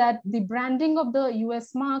 record that the branding of the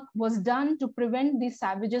US mark was done to prevent the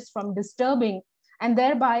savages from disturbing and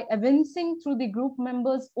thereby evincing through the group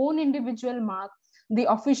members' own individual mark the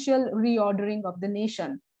official reordering of the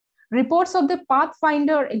nation. Reports of the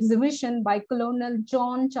Pathfinder exhibition by Colonel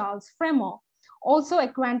John Charles Fremont also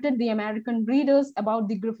acquainted the American readers about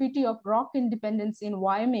the graffiti of Rock Independence in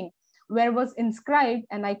Wyoming, where was inscribed,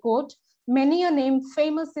 and I quote, "Many a name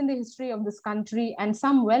famous in the history of this country and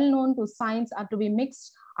some well known to science are to be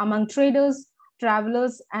mixed among traders,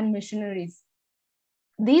 travelers, and missionaries."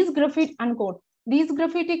 These graffiti, unquote, these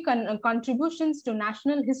graffiti contributions to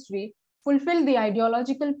national history fulfill the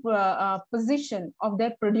ideological position of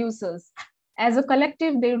their producers As a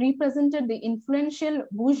collective, they represented the influential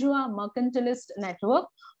bourgeois mercantilist network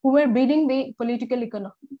who were building the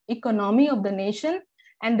political economy of the nation,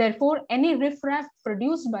 and therefore any riffraff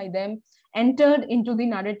produced by them entered into the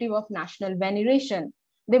narrative of national veneration.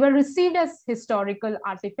 They were received as historical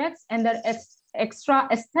artifacts, and their extra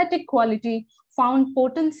aesthetic quality found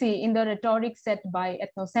potency in the rhetoric set by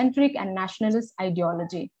ethnocentric and nationalist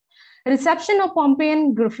ideology. Reception of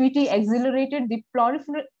Pompeian graffiti accelerated the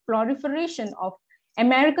proliferation of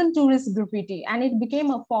American tourist graffiti, and it became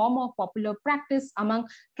a form of popular practice among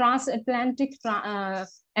transatlantic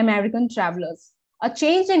American travelers. A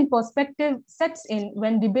change in perspective sets in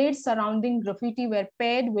when debates surrounding graffiti were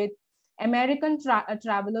paired with American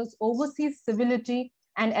travelers' overseas civility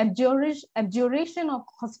and abjuration of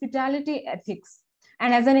hospitality ethics,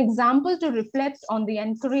 and as an example to reflect on the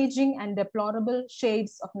encouraging and deplorable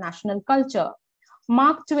shades of national culture.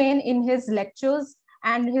 Mark Twain, in his lectures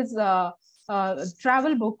and his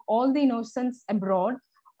travel book, All the Innocents Abroad,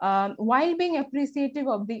 while being appreciative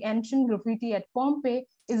of the ancient graffiti at Pompeii,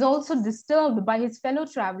 is also disturbed by his fellow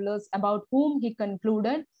travelers, about whom he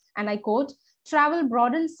concluded, and I quote, "Travel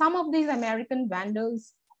broadens some of these American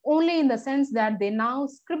vandals only in the sense that they now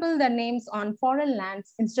scribble their names on foreign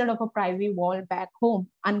lands instead of a private wall back home,"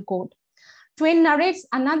 unquote. Twain narrates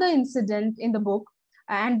another incident in the book,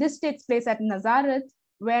 and this takes place at Nazareth,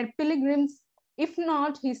 where pilgrims, if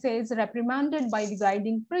not, he says, reprimanded by the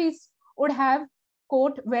guiding priest, would have,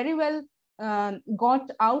 quote, very well got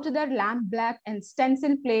out their lampblack and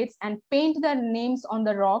stencil plates and paint their names on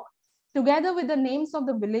the rock, together with the names of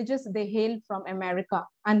the villages they hailed from America,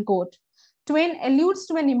 unquote. Twain alludes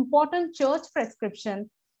to an important church prescription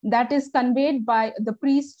that is conveyed by the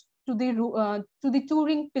priest to the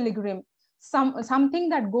touring pilgrim, something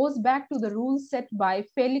that goes back to the rules set by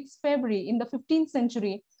Felix Fabry in the 15th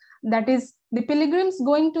century. That is, the pilgrims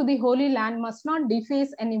going to the Holy Land must not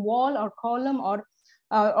deface any wall or column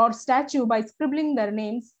or statue by scribbling their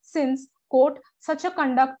names, since, quote, such a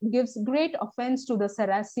conduct gives great offense to the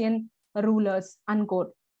Saracen rulers,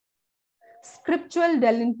 unquote. Scriptural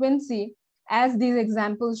delinquency, as these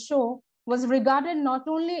examples show, was regarded not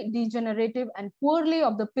only degenerative and poorly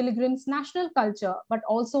of the pilgrims' national culture, but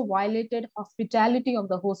also violated hospitality of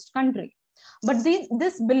the host country. But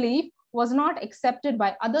this belief was not accepted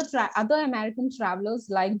by other American travelers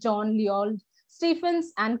like John Leold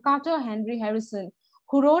Stephens and Carter Henry Harrison,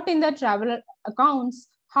 who wrote in their travel accounts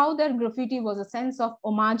how their graffiti was a sense of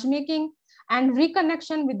homage making and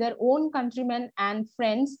reconnection with their own countrymen and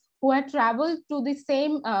friends who had traveled to the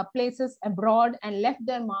same places abroad and left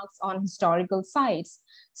their marks on historical sites.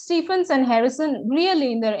 Stephens and Harrison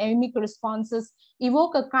really, in their emic responses,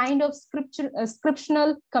 evoke a kind of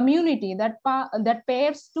scriptural community that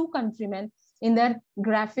pairs two countrymen in their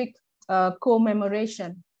graphic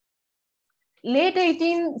commemoration. Late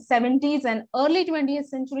 1870s and early 20th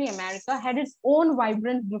century America had its own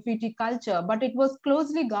vibrant graffiti culture, but it was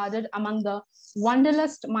closely guarded among the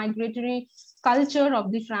wanderlust migratory culture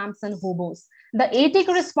of the tramps and hobos. The Attic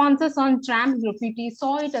responses on tramp graffiti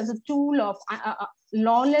saw it as a tool of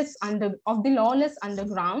the lawless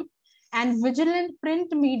underground, and vigilant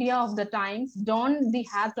print media of the times donned the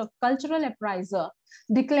hat of cultural appraiser,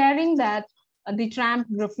 declaring that the tramp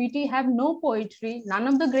graffiti have no poetry, none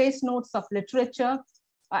of the grace notes of literature,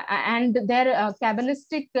 and their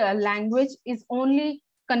Kabbalistic language is only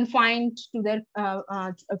confined to their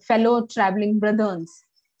fellow traveling brethren.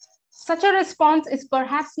 Such a response is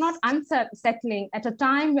perhaps not unsettling at a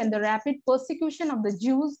time when the rapid persecution of the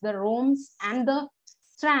Jews, the Romes, and the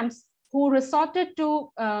tramps who resorted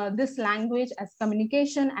to this language as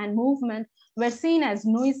communication and movement were seen as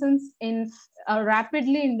nuisance in a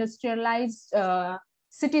rapidly industrialized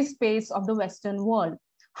city space of the Western world.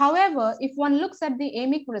 However, if one looks at the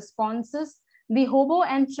emic responses, the hobo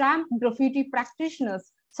and tramp graffiti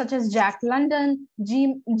practitioners such as Jack London,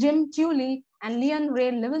 Jim Tully, and Leon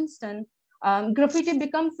Ray Livingston, graffiti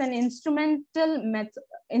becomes an instrumental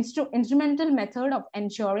method of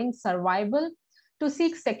ensuring survival to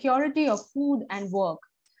seek security of food and work.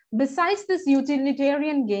 Besides this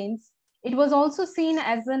utilitarian gains, it was also seen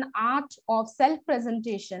as an art of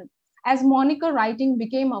self-presentation, as moniker writing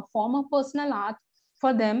became a form of personal art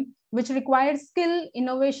for them, which required skill,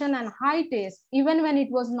 innovation, and high taste, even when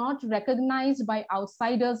it was not recognized by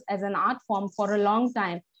outsiders as an art form for a long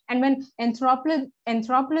time, and when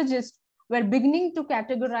anthropologists were beginning to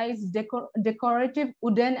categorize decorative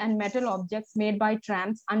wooden and metal objects made by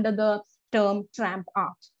tramps under the term tramp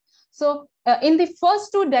art. So in the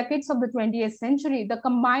first 2 decades of the 20th century, the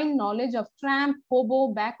combined knowledge of tramp,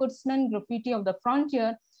 hobo, backwoodsman graffiti of the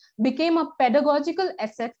frontier became a pedagogical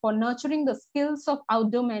asset for nurturing the skills of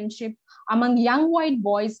outdoormanship among young white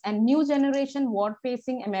boys and new generation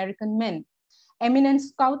war-facing American men. Eminent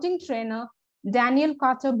scouting trainer Daniel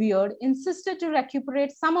Carter Beard insisted to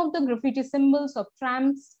recuperate some of the graffiti symbols of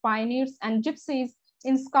tramps, pioneers, and gypsies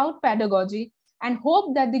in scout pedagogy, and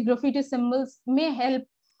hoped that the graffiti symbols may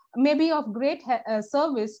be of great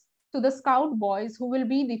service to the scout boys who will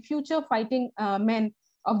be the future fighting men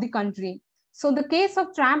of the country. So the case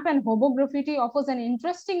of tramp and hobo graffiti offers an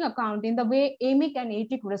interesting account in the way amic and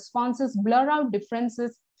atic responses blur out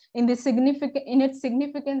differences in its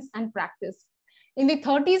significance and practice. In the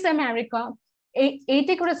 30s America,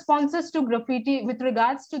 atic responses to graffiti with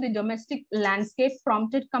regards to the domestic landscape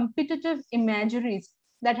prompted competitive imageries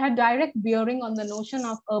that had direct bearing on the notion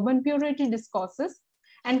of urban purity discourses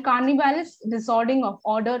and carnivalist disordering of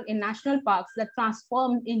order in national parks that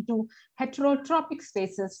transformed into heterotropic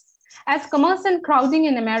spaces. As commerce and crowding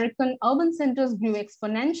in American urban centers grew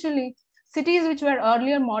exponentially, cities which were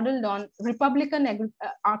earlier modeled on Republican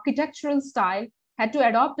architectural style had to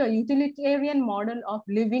adopt a utilitarian model of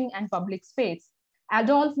living and public space.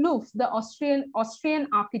 Adolf Loos, the Austrian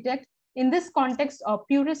architect, in this context of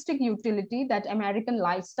puristic utility that American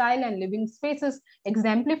lifestyle and living spaces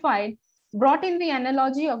exemplified, brought in the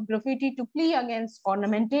analogy of graffiti to plea against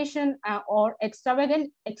ornamentation or extravagant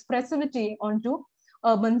expressivity onto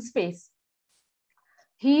urban space.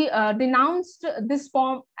 He denounced this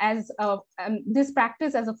form as this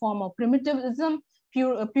practice as a form of primitivism,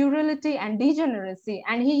 puerility, and degeneracy,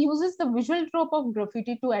 and he uses the visual trope of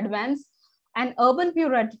graffiti to advance an urban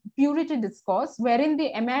purity discourse wherein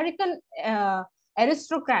the American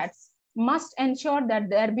aristocrats must ensure that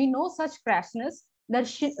there be no such crassness,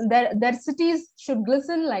 that their cities should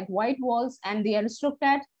glisten like white walls, and the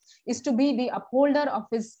aristocrat is to be the upholder of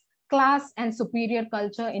his class and superior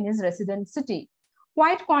culture in his resident city.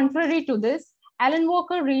 Quite contrary to this, Alan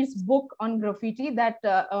Walker Reed's book on graffiti that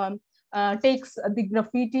takes the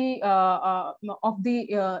graffiti of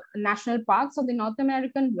the national parks of the North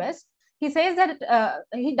American West. He says that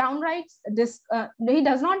he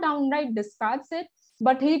does not downright discards it,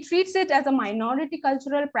 but he treats it as a minority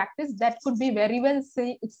cultural practice that could be very well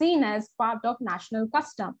seen as part of national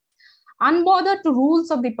custom. Unbothered to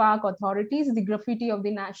rules of the park authorities, the graffiti of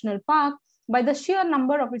the national park, by the sheer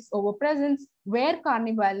number of its overpresence, were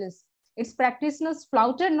carnivalists. Its practitioners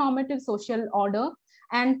flouted normative social order,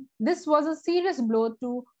 and this was a serious blow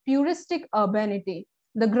to puristic urbanity.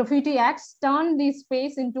 The Graffiti Acts turned the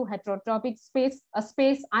space into heterotropic space, a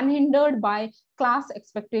space unhindered by class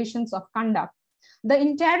expectations of conduct. The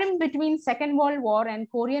interim between Second World War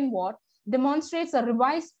and Korean War demonstrates a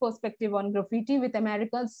revised perspective on graffiti with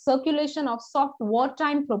America's circulation of soft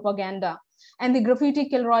wartime propaganda. And the graffiti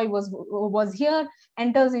Kilroy was here,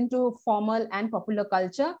 enters into formal and popular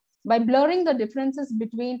culture by blurring the differences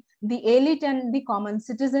between the elite and the common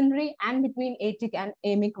citizenry and between atic and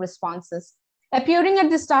amic responses. Appearing at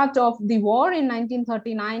the start of the war in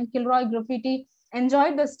 1939, Kilroy graffiti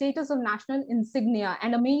enjoyed the status of national insignia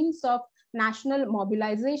and a means of national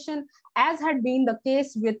mobilization, as had been the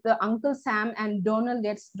case with the Uncle Sam and Donald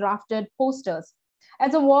Gets Drafted posters.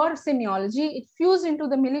 As a war semiology, it fused into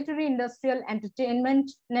the military-industrial entertainment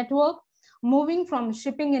network, moving from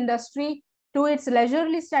shipping industry to its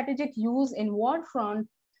leisurely strategic use in war front.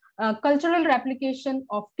 Cultural replication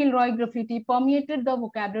of Kilroy graffiti permeated the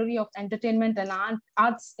vocabulary of entertainment and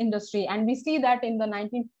arts industry. And we see that in the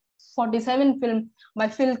 1947 film by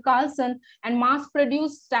Phil Carlson and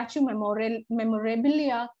mass-produced statue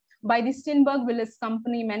memorabilia by the Steinberg Willis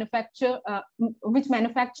Company which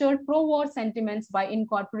manufactured pro-war sentiments by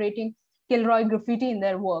incorporating Kilroy graffiti in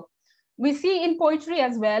their work. We see in poetry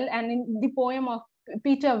as well, and in the poem of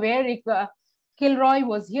Peter Weyrich, Kilroy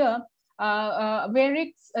was here,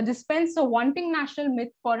 Weyrich dispensed a wanting national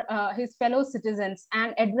myth for his fellow citizens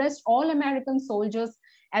and addressed all American soldiers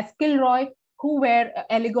as Kilroy, who were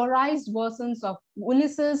allegorized versions of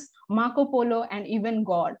Ulysses, Marco Polo, and even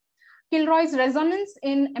God. Kilroy's resonance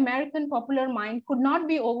in American popular mind could not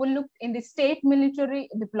be overlooked in the state military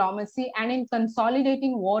diplomacy and in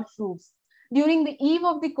consolidating war troops. During the eve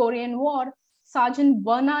of the Korean War, Sergeant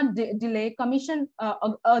Bernard DeLay commissioned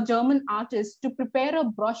a German artist to prepare a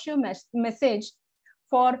brochure message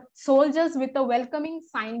for soldiers with a welcoming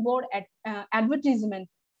signboard advertisement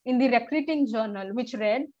in the recruiting journal, which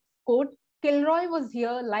read, quote, "Kilroy was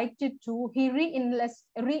here, liked it too, he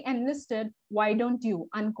re-enlisted, why don't you,"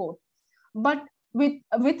 unquote. But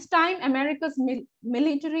with time, America's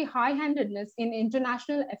military high-handedness in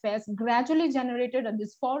international affairs gradually generated a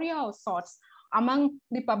dysphoria of sorts among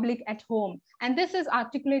the public at home. And this is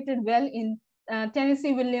articulated well in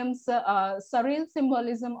Tennessee Williams' surreal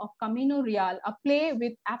symbolism of Camino Real, a play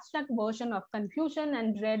with abstract version of confusion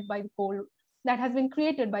and dread by the that has been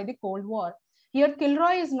created by the Cold War. Here,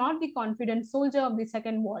 Kilroy is not the confident soldier of the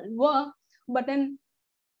Second World War, but an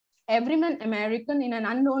everyman American in an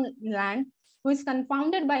unknown land who is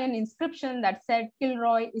confounded by an inscription that said,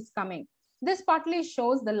 "Kilroy is coming." This partly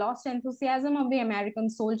shows the lost enthusiasm of the American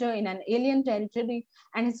soldier in an alien territory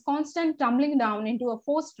and his constant tumbling down into a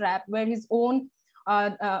forced trap where his own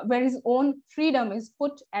freedom is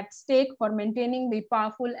put at stake for maintaining the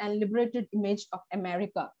powerful and liberated image of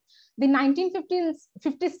America. The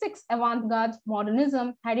 1956 avant-garde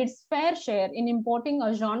modernism had its fair share in importing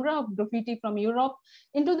a genre of graffiti from Europe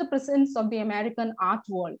into the presence of the American art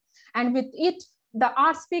world. And with it, the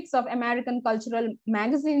Art Speaks of American cultural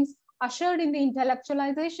magazines ushered in the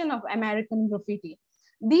intellectualization of American graffiti.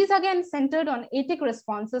 These again centered on ethic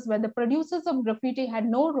responses where the producers of graffiti had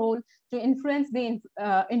no role to influence the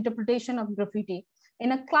interpretation of graffiti.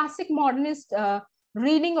 In a classic modernist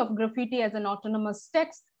reading of graffiti as an autonomous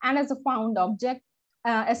text and as a found object,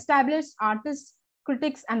 established artists,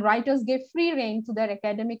 critics, and writers gave free rein to their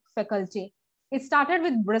academic faculty. It started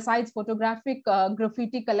with Braside's photographic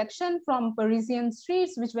graffiti collection from Parisian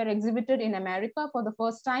streets, which were exhibited in America for the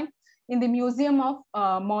first time in the Museum of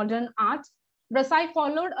Modern Art. Braside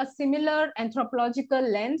followed a similar anthropological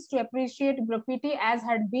lens to appreciate graffiti as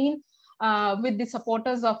had been with the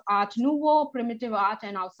supporters of Art Nouveau, primitive art,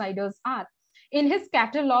 and outsiders art. In his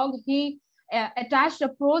catalog, he attached a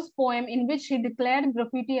prose poem in which he declared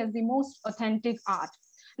graffiti as the most authentic art.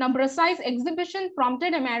 Now, Braside's exhibition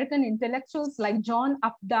prompted American intellectuals like John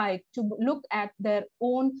Updike to look at their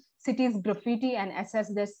own city's graffiti and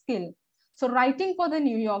assess their skill. So, writing for the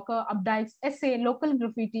New Yorker, Updike's essay, Local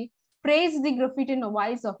Graffiti, praised the graffiti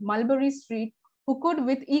novice of Mulberry Street, who could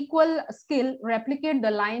with equal skill replicate the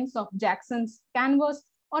lines of Jackson's canvas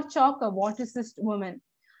or chalk a vorticist woman.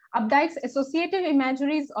 Updike's associative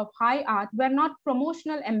imageries of high art were not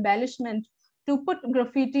promotional embellishment to put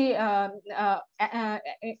graffiti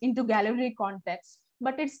into gallery context,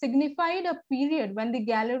 but it signified a period when the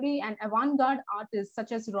gallery and avant-garde artists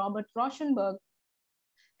such as Robert Rauschenberg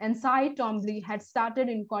and Cy Twombly had started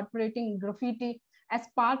incorporating graffiti as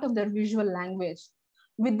part of their visual language.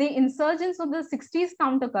 With the insurgence of the 60s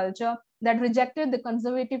counterculture that rejected the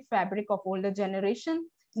conservative fabric of older generation,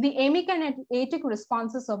 the amic and atic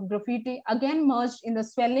responses of graffiti again merged in the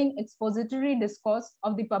swelling expository discourse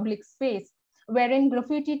of the public space, wherein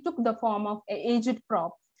graffiti took the form of an aged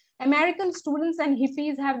prop. American students and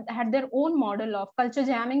hippies have had their own model of culture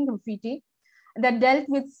jamming graffiti that dealt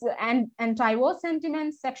with anti-war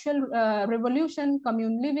sentiments, sexual revolution,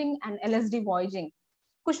 commune living, and LSD voyaging.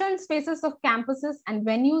 Cushioned spaces of campuses and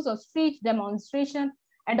venues of street demonstration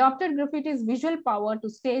adopted graffiti's visual power to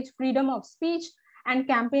stage freedom of speech and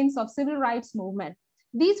campaigns of civil rights movement.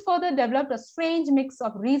 These further developed a strange mix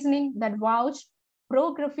of reasoning that vouched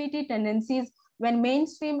pro-graffiti tendencies when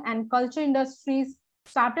mainstream and culture industries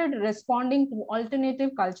started responding to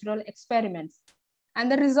alternative cultural experiments.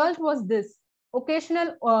 And the result was this: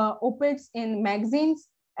 occasional op-eds in magazines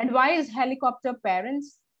advised helicopter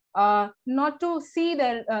parents not to see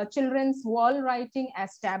their children's wall writing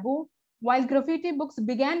as taboo, while graffiti books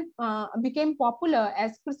became popular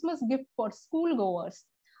as Christmas gift for schoolgoers.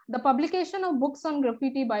 The publication of books on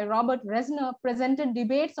graffiti by Robert Resner presented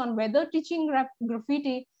debates on whether teaching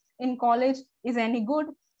graffiti in college is any good,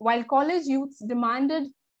 while college youths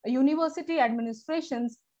demanded university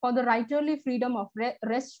administrations for the writerly freedom of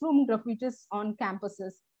restroom graffitis on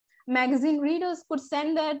campuses. Magazine readers could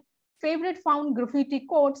send their favorite found graffiti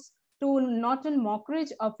quotes to Norton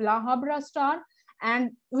Mockridge of La Habra Star,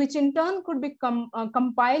 and which in turn could be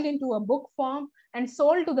compiled into a book form and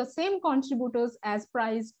sold to the same contributors as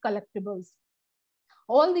prized collectibles.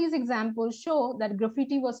 All these examples show that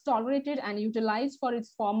graffiti was tolerated and utilized for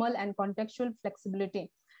its formal and contextual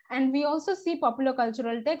flexibility. And we also see popular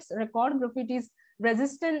cultural texts record graffiti's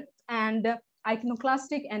resistant and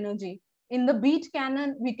iconoclastic energy. In the beat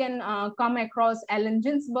canon, we can come across Allen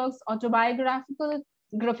Ginsberg's autobiographical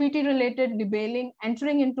graffiti-related libelling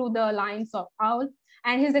entering into the lines of Owl,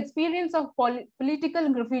 and his experience of political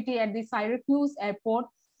graffiti at the Syracuse airport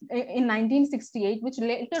in 1968, which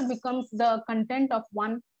later becomes the content of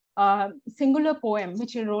one singular poem,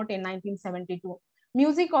 which he wrote in 1972.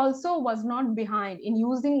 Music also was not behind in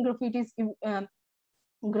using graffiti's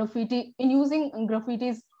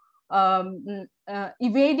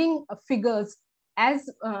evading figures as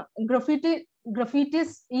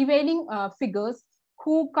graffitists evading figures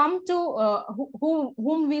who come to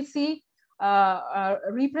whom we see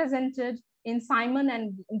represented in Simon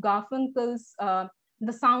and Garfunkel's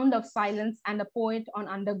The Sound of Silence, and A Poet on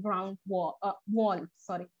Underground Wall.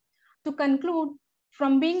 To conclude,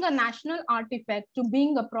 from being a national artifact to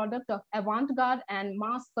being a product of avant-garde and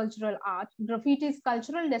mass cultural art, graffiti's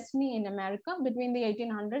cultural destiny in America between the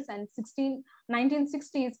 1800s and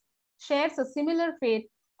 1960s shares a similar fate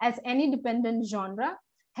as any dependent genre,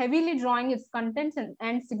 heavily drawing its contents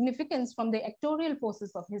and significance from the actorial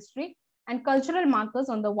forces of history and cultural markers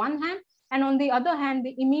on the one hand, and on the other hand,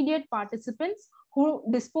 the immediate participants who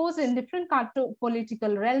dispose in different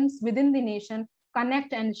political realms within the nation,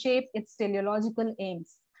 connect and shape its teleological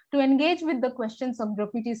aims. To engage with the questions of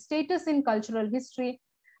graffiti's status in cultural history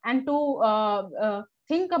and to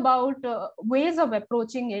think about ways of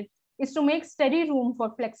approaching it is to make steady room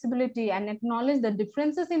for flexibility and acknowledge the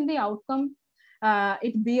differences in the outcome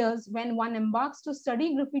it bears when one embarks to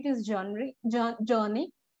study graffiti's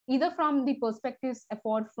journey, either from the perspectives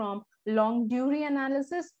afforded from long durée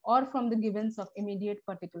analysis or from the givens of immediate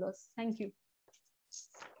particulars. Thank you.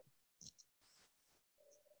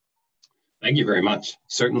 Thank you very much.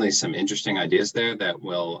 Certainly some interesting ideas there that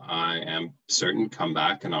will, I am certain, come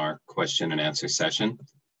back in our question and answer session.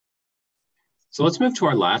 So let's move to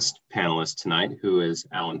our last panelist tonight, who is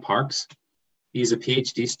Alan Parks. He's a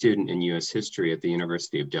PhD student in US history at the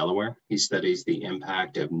University of Delaware. He studies the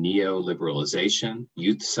impact of neoliberalization,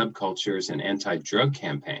 youth subcultures, and anti-drug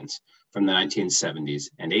campaigns from the 1970s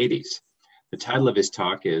and 80s. The title of his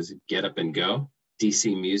talk is Get Up and Go,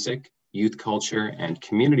 DC Music, Youth Culture, and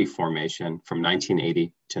Community Formation from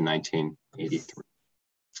 1980 to 1983.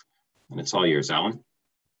 And it's all yours, Alan.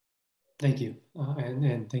 Thank you,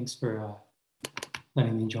 and thanks for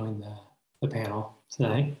letting me join the panel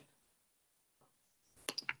tonight.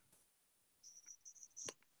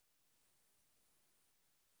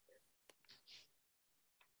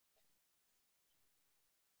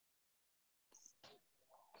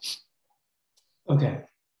 Okay.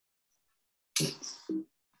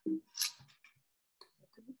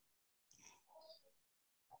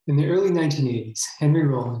 In the early 1980s, Henry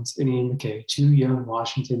Rollins and Ian McKay, two young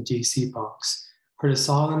Washington, D.C. punks, heard a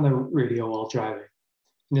song on the radio while driving.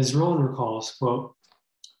 And as Rollins recalls, quote,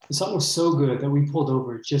 "The song was so good that we pulled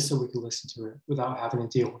over just so we could listen to it without having to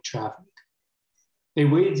deal with traffic." They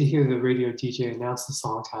waited to hear the radio DJ announce the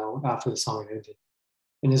song title after the song had ended.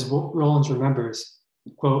 And as Rollins remembers,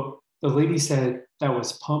 quote, "The lady said that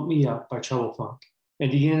was Pump Me Up by Trouble Funk.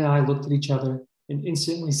 And Ian and I looked at each other and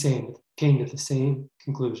instantly came to the same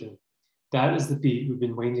conclusion. That is the beat we've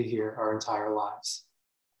been waiting to hear our entire lives."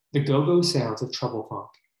 The go-go sounds of Trouble Funk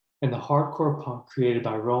and the hardcore punk created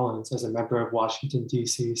by Rollins as a member of Washington,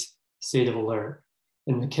 D.C.'s State of Alert,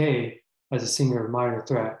 and McKay as a singer of Minor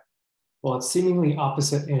Threat, while at seemingly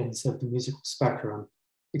opposite ends of the musical spectrum,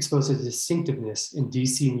 exposed a distinctiveness in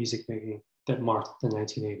D.C. music making that marked the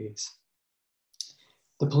 1980s.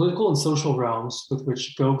 The political and social realms with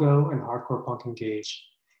which go-go and hardcore punk engaged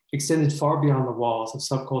extended far beyond the walls of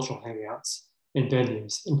subcultural hangouts and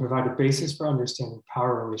venues and provide a basis for understanding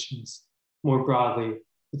power relations more broadly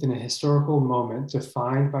within a historical moment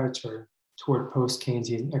defined by a turn toward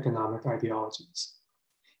post-Keynesian economic ideologies.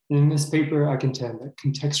 And in this paper, I contend that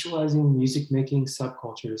contextualizing music-making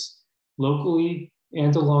subcultures locally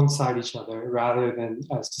and alongside each other rather than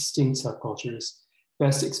as distinct subcultures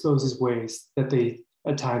best exposes ways that they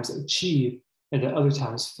at times achieved and at other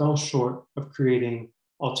times fell short of creating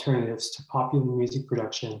alternatives to popular music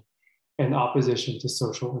production and opposition to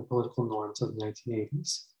social and political norms of the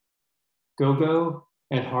 1980s. Go-go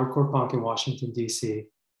and hardcore punk in Washington, D.C.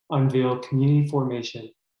 unveiled community formation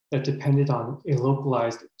that depended on a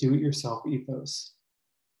localized do-it-yourself ethos.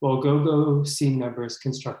 While go-go scene members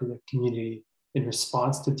constructed a community in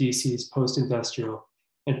response to D.C.'s post-industrial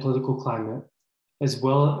and political climate, as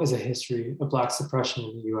well as a history of Black suppression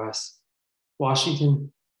in the US,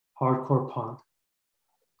 Washington hardcore punk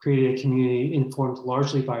created a community informed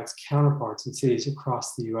largely by its counterparts in cities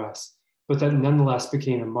across the US, but that nonetheless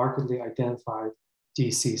became a markedly identified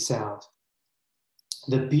DC sound.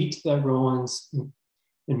 The beat that Rollins and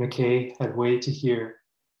McKay had waited to hear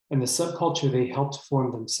and the subculture they helped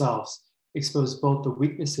form themselves exposed both the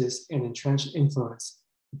weaknesses and entrenched influence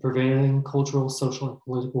of prevailing cultural, social, and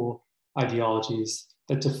political ideologies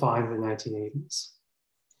that defined the 1980s.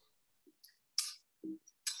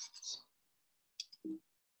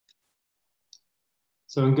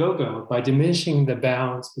 So in go-go, by diminishing the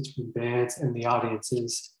bounds between bands and the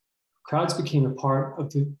audiences, crowds became a part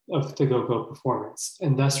of the go-go performance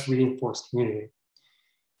and thus reinforced community.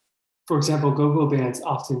 For example, go-go bands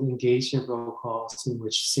often engaged in roll calls in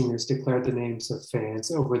which singers declared the names of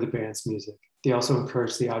fans over the band's music. They also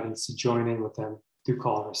encouraged the audience to join in with them through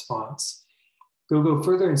call and response. Go-Go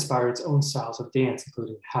further inspired its own styles of dance,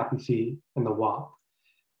 including Happy Feet and the WAP.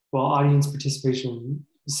 While audience participation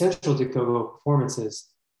is central to Go-Go performances,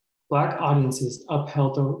 Black audiences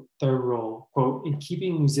upheld their role, quote, in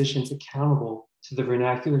keeping musicians accountable to the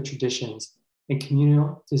vernacular traditions and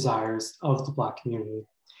communal desires of the Black community,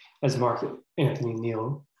 as Mark Anthony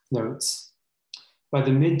Neal notes. By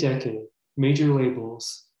the mid-decade, major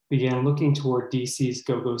labels began looking toward DC's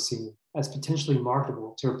go-go scene as potentially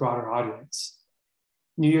marketable to a broader audience.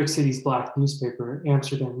 New York City's Black newspaper,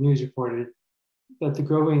 Amsterdam News, reported that the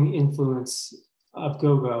growing influence of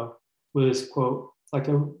go-go was, quote, like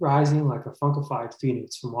a funkified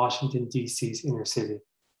phoenix from Washington, D.C.'s inner city.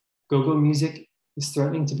 Go-go music is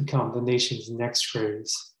threatening to become the nation's next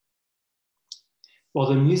craze. While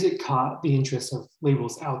the music caught the interest of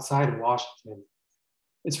labels outside of Washington,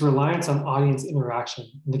 its reliance on audience interaction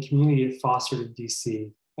and the community it fostered in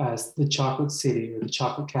DC as the chocolate city or the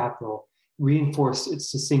chocolate capital reinforced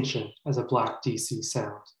its distinction as a Black DC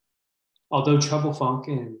sound. Although Trouble Funk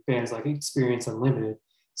and bands like Experience Unlimited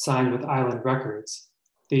signed with Island Records,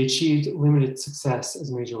 they achieved limited success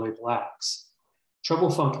as major label acts. Trouble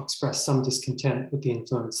Funk expressed some discontent with the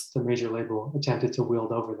influence the major label attempted to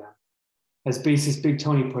wield over them. As bassist Big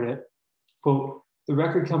Tony put it, quote, the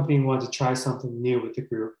record company wanted to try something new with the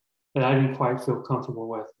group that I didn't quite feel comfortable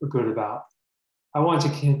with or good about. I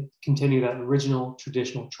wanted to continue that original,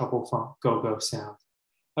 traditional Trouble Funk go-go sound.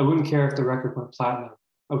 I wouldn't care if the record went platinum.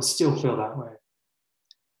 I would still feel that way.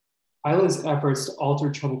 Island's efforts to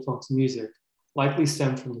alter Trouble Funk's music likely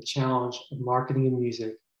stemmed from the challenge of marketing and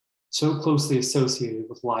music so closely associated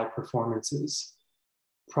with live performances.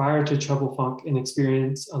 Prior to Trouble Funk and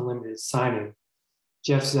Experience Unlimited signing,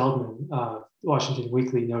 Jeff Zeldman of Washington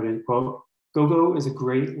Weekly noted, quote, go-go is a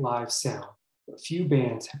great live sound, but few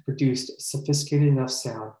bands have produced a sophisticated enough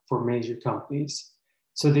sound for major companies,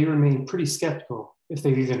 so they remain pretty skeptical if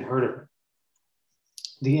they've even heard of it.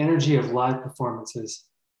 The energy of live performances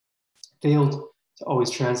failed to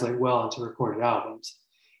always translate well into recorded albums,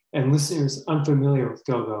 and listeners unfamiliar with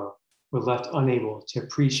go-go were left unable to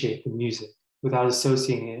appreciate the music without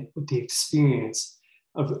associating it with the experience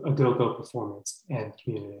of a go-go performance and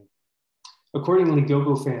community. Accordingly,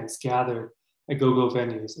 go-go fans gathered at go-go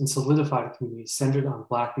venues and solidified a community centered on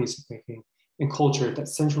Black music making and culture that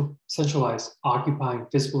centralized occupying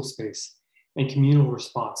physical space and communal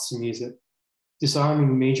response to music,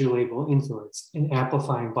 disarming major label influence and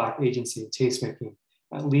amplifying Black agency and tastemaking,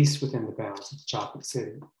 at least within the bounds of the Chocolate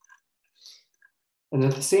City. And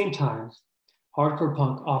at the same time, hardcore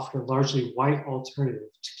punk offered a largely white alternative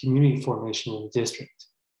to community formation in the district.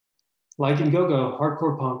 Like in go-go,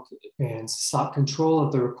 hardcore punk bands sought control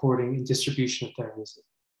of the recording and distribution of their music.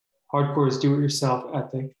 Hardcore's do-it-yourself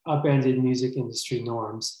ethic upended music industry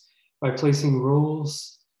norms by placing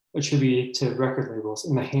roles attributed to record labels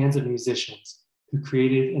in the hands of musicians who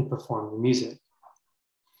created and performed the music.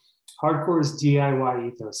 Hardcore's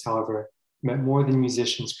DIY ethos, however, meant more than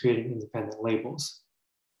musicians creating independent labels.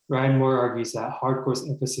 Ryan Moore argues that hardcore's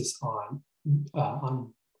emphasis on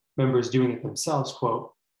members doing it themselves,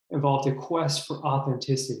 quote, involved a quest for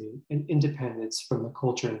authenticity and independence from the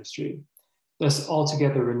culture industry, thus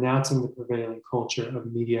altogether renouncing the prevailing culture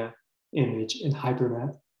of media, image, and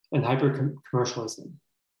hyper-commercialism.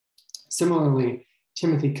 Similarly,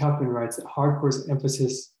 Timothy Kupman writes that hardcore's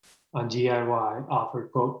emphasis on DIY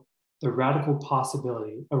offered, quote, the radical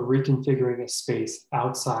possibility of reconfiguring a space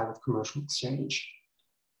outside of commercial exchange.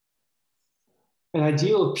 An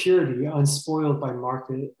ideal of purity unspoiled by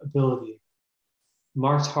marketability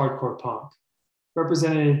marked hardcore punk,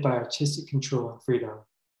 represented by artistic control and freedom,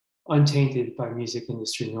 untainted by music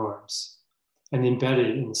industry norms, and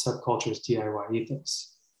embedded in the subculture's DIY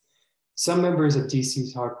ethos. Some members of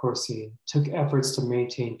DC's hardcore scene took efforts to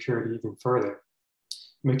maintain purity even further.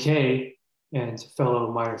 McKay and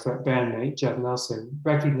fellow Minor Threat bandmate Jeff Nelson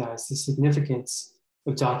recognized the significance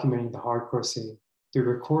of documenting the hardcore scene through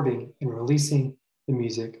recording and releasing the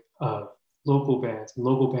music of local bands and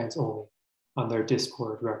local bands only on their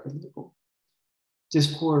Discord record label.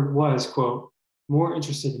 Discord was, quote, more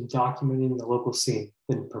interested in documenting the local scene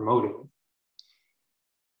than promoting it.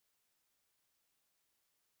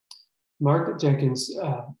 Mark Jenkins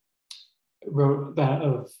wrote that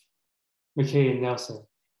of McKay and Nelson,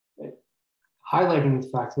 highlighting the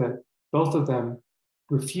fact that both of them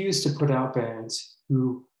refused to put out bands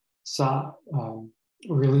who sought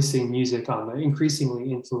releasing music on the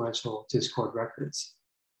increasingly influential Discord records.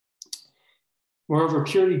 Moreover,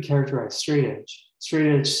 purity characterized straight edge.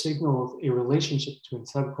 Straight edge signaled a relationship between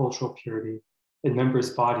subcultural purity and members'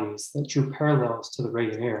 bodies that drew parallels to the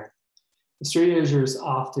Reagan era. Straight edgers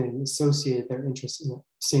often associate their interest in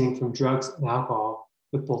abstaining from drugs and alcohol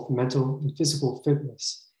with both mental and physical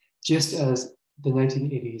fitness, just as the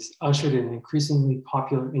 1980s ushered in an increasingly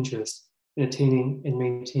popular interest in attaining and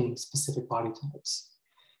maintaining specific body types.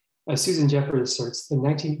 As Susan Jeffers asserts, the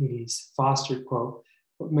 1980s fostered, quote,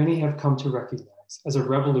 what many have come to recognize as a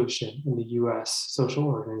revolution in the US social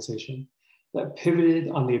organization that pivoted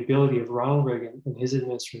on the ability of Ronald Reagan and his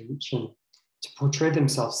administration to portray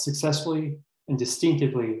themselves successfully and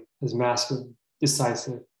distinctively as masculine,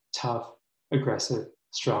 decisive, tough, aggressive,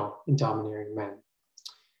 strong, and domineering men.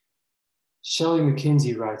 Shelley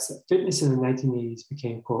McKinsey writes that fitness in the 1980s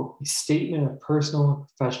became, quote, a statement of personal and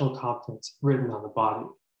professional competence written on the body.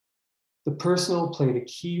 The personal played a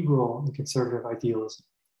key role in conservative idealism,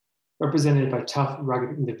 represented by tough,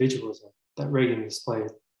 rugged individualism that Reagan displayed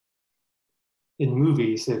in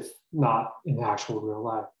movies, if not in actual real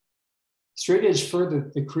life. Straight edge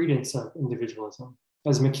furthered the credence of individualism.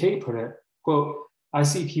 As McKay put it, quote, I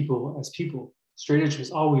see people as people. Straight edge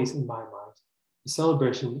was always, in my mind, a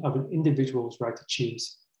celebration of an individual's right to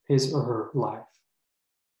choose his or her life.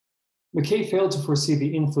 McKay failed to foresee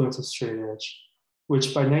the influence of straight edge,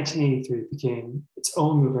 which by 1983 became its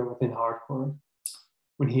own movement within hardcore,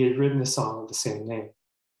 when he had written a song of the same name.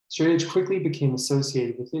 Straight edge quickly became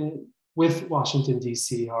associated with Washington,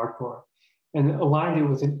 D.C. hardcore, and aligned it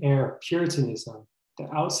with an air of Puritanism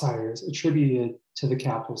that outsiders attributed to the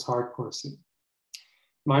capital's hardcore scene.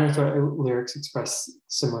 Minor Threat lyrics express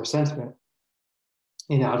similar sentiment.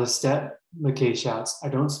 In Out of Step, McKay shouts, I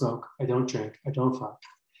don't smoke, I don't drink, I don't fuck.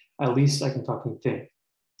 At least I can fucking think.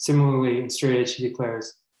 Similarly, in Straight Edge, he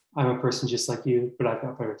declares, I'm a person just like you, but I've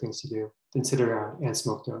got better things to do than sit around and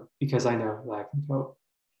smoke dope because I know that I can cope.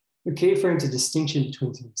 McKay framed a distinction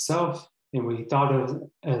between himself and what he thought of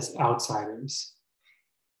as outsiders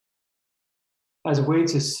as a way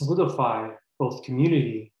to solidify both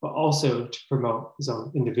community, but also to promote his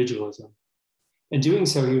own individualism. In doing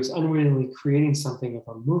so, he was unwittingly creating something of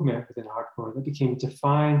a movement within hardcore that became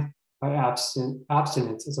defined by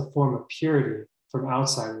abstinence as a form of purity from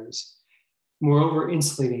outsiders, moreover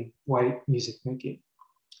insulating white music making.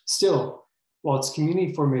 Still, while its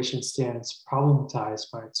community formation stands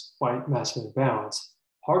problematized by its white masculine bounds,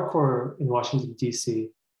 hardcore in Washington, D.C.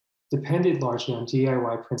 depended largely on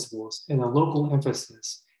DIY principles and a local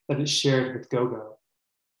emphasis that it shared with go-go.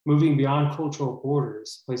 Moving beyond cultural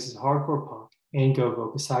borders places hardcore punk and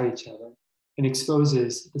go-go beside each other and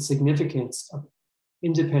exposes the significance of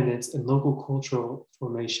independence and local cultural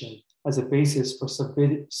formation as a basis for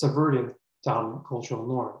subverting dominant cultural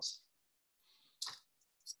norms.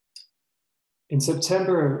 In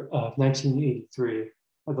September of 1983,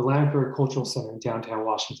 at the Landberg Cultural Center in downtown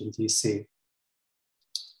Washington, D.C.,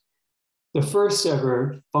 the first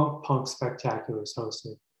ever Funk Punk Spectacular was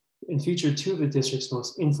hosted and featured two of the district's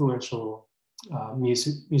most influential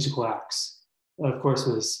musical acts. That, of course,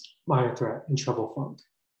 was Minor Threat and Trouble Funk.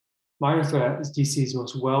 Minor Threat is DC's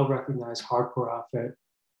most well-recognized hardcore outfit,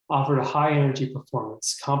 offered a high-energy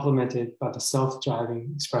performance complemented by the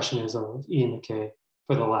self-driving expressionism of Ian McKay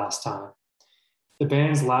for the last time. The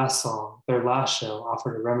band's last song, their last show,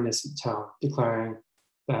 offered a reminiscent tone, declaring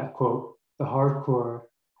that, quote, the hardcore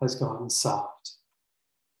has gone soft.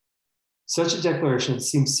 Such a declaration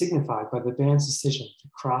seems signified by the band's decision to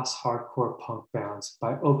cross hardcore punk bounds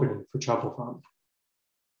by opening for Trouble Funk,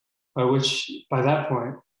 by that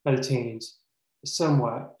point, had attained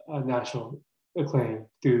somewhat national acclaim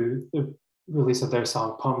through the release of their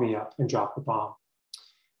song Pump Me Up and Drop the Bomb,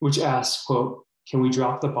 which asked, quote, can we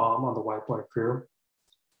drop the bomb on the white boy crew?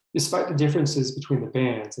 Despite the differences between the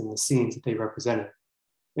bands and the scenes that they represented,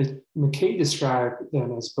 McKay described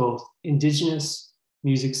them as both indigenous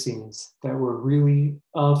music scenes that were really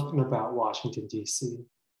of and about Washington, D.C.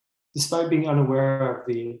 Despite being unaware of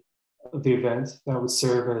the event that would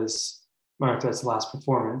serve as Minor Threat's last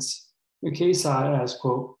performance, McKay saw it as,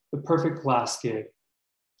 quote, the perfect last gig.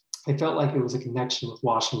 I felt like it was a connection with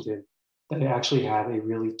Washington that I actually had a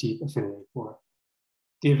really deep affinity for.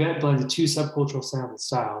 The event blended two subcultural sounds and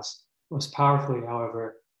styles. Most powerfully,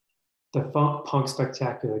 however, the Funk Punk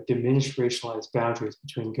Spectacular diminished racialized boundaries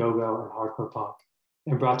between go-go and hardcore punk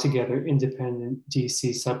and brought together independent DC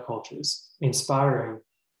subcultures, inspiring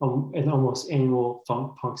an almost annual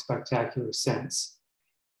Funk Punk Spectacular sense.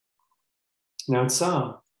 Now, in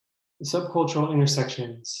sum, the subcultural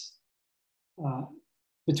intersections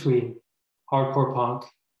between hardcore punk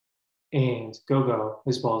and go-go,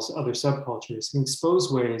 as well as other subcultures, can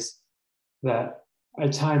expose ways that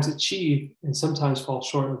at times achieve and sometimes fall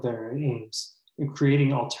short of their aims in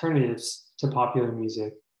creating alternatives to popular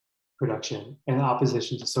music production and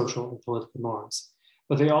opposition to social and political norms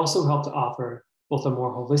but they also help to offer both a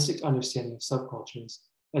more holistic understanding of subcultures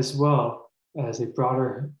as well as a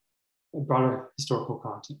broader historical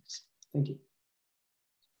context. Thank you.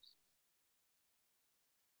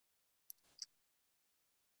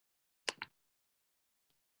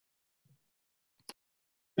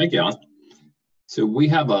 Thank you, Alan. So we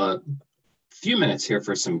have a few minutes here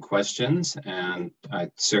for some questions, and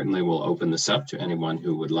I certainly will open this up to anyone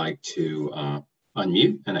who would like to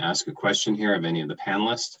unmute and ask a question here of any of the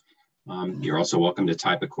panelists. You're also welcome to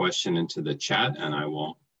type a question into the chat, and I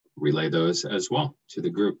will relay those as well to the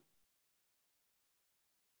group.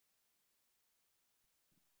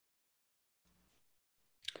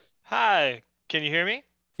 Hi, can you hear me?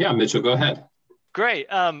 Yeah, Mitchell, go ahead. Great.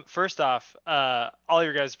 First off, all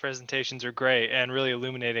your guys' presentations are great and really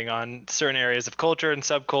illuminating on certain areas of culture and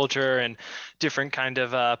subculture and different kind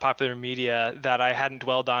of popular media that I hadn't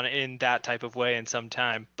dwelled on in that type of way in some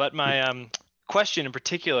time. But my question in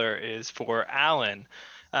particular is for Alan,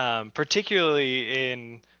 particularly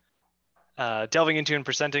in delving into and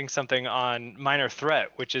presenting something on minor threat,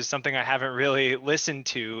 which is something I haven't really listened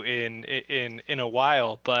to in a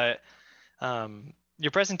while, but your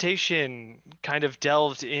presentation kind of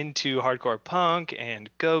delved into hardcore punk and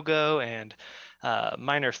go-go and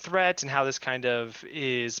minor threat and how this kind of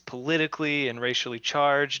is politically and racially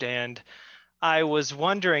charged. And I was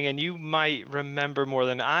wondering, and you might remember more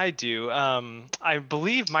than I do, I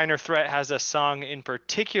believe Minor Threat has a song in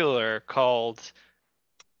particular called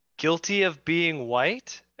Guilty of Being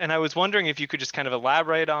White. And I was wondering if you could just kind of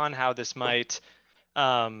elaborate on how this might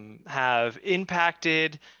have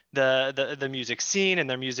impacted the music scene and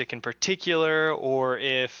their music in particular, or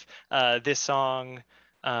if this song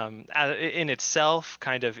in itself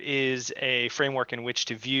kind of is a framework in which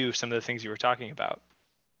to view some of the things you were talking about.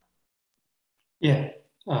 Yeah,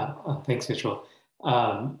 thanks, Mitchell.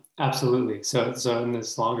 Absolutely. So in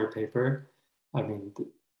this longer paper, I mean,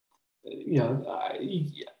 you know,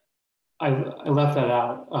 I left that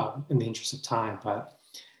out in the interest of time, but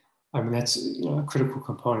I mean, that's, you know, a critical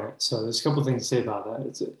component. So there's a couple of things to say about that.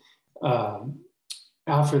 It's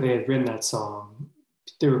after they had written that song,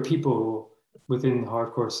 there were people within the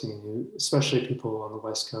hardcore scene, especially people on the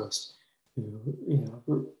West Coast, who, you know,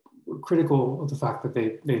 were critical of the fact that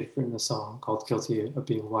they'd written a song called Guilty of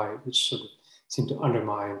Being White, which sort of seemed to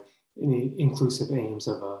undermine any inclusive aims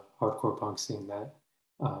of a hardcore punk scene that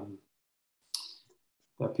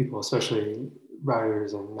that people, especially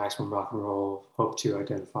writers and maximum rock and roll, hope to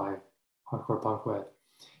identify hardcore punk with.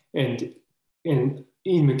 And Ian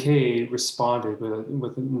MacKaye responded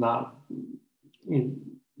with a not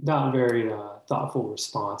very thoughtful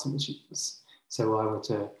response, in which he said, well, I went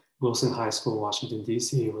to Wilson High School in Washington,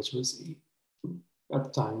 D.C., which was at the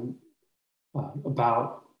time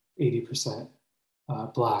about 80%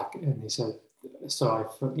 Black. And he said, so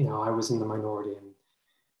I was in the minority.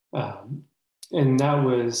 And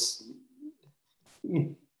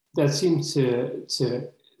that seemed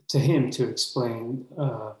to him to explain,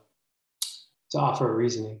 to offer a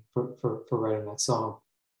reasoning for writing that song.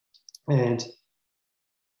 And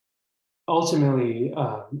ultimately,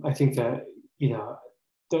 I think that, you know,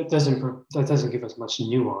 that doesn't give us much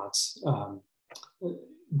nuance.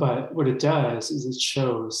 But what it does is it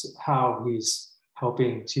shows how he's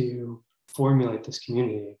helping to formulate this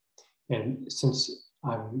community. And since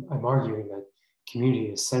I'm arguing that community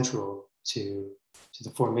is central to the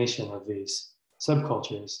formation of these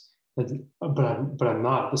subcultures, but I'm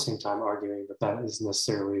not at the same time arguing that is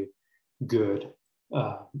necessarily good,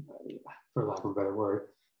 for lack of a better word.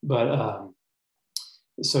 But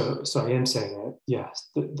so I am saying that, yes,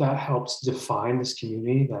 that helps define this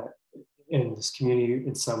community, and this community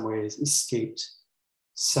in some ways escaped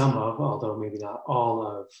some of, although maybe not all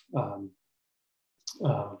of,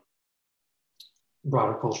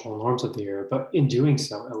 broader cultural norms of the era, but in doing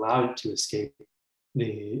so, allowed it to escape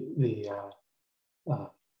the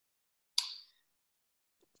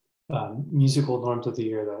musical norms of the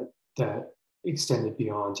era that extended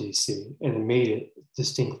beyond DC, and it made it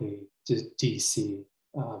distinctly DC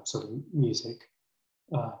sort of music.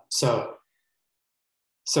 So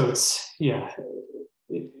it's, yeah,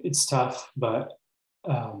 it's tough, but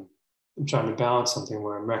I'm trying to balance something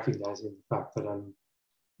where I'm recognizing the fact that I'm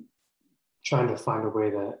trying to find a way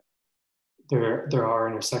that there are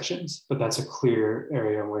intersections, but that's a clear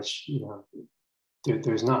area in which, you know,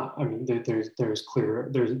 there's not. I mean, there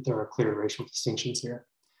are clear racial distinctions here.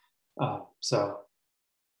 So,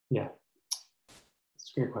 yeah,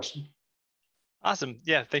 it's a great question. Awesome.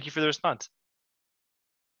 Yeah, thank you for the response.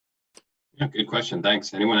 Yeah, good question.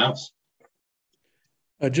 Thanks. Anyone else?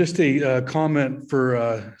 Just a comment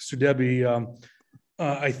for Sudebi.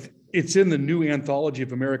 It's in the new anthology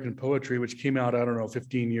of American poetry, which came out, I don't know,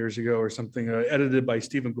 15 years ago or something, edited by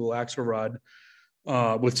Stephen Gould Axelrod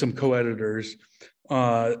with some co-editors.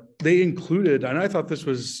 They included, and I thought this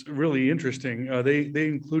was really interesting, they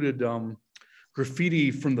included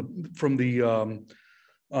graffiti from the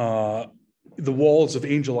walls of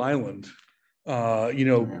Angel Island,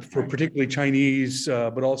 for particularly Chinese,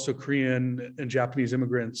 but also Korean and Japanese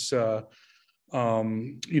immigrants,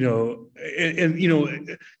 kind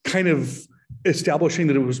of establishing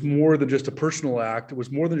that it was more than just a personal act. It was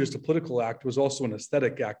more than just a political act. It was also an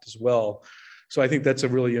aesthetic act as well. So I think that's a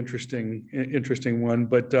really interesting one.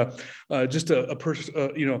 But just a person,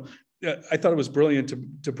 I thought it was brilliant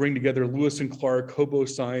to bring together Lewis and Clark, Hobo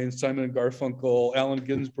Signs, Simon and Garfunkel, Allen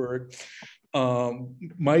Ginsberg.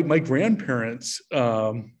 My grandparents,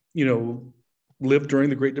 lived during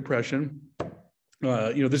the Great Depression.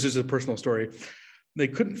 This is a personal story. They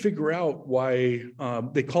couldn't figure out why,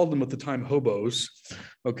 they called them at the time hobos,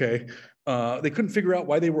 okay? They couldn't figure out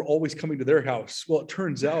why they were always coming to their house. Well, it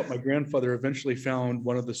turns out my grandfather eventually found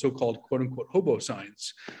one of the so-called quote unquote hobo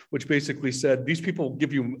signs, which basically said, these people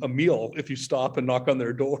give you a meal if you stop and knock on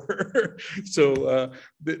their door. So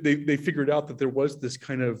they figured out that there was this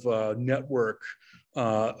kind of network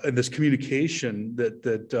and this communication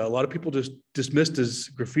that a lot of people just dismissed as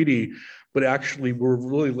graffiti, but actually were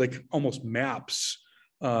really like almost maps.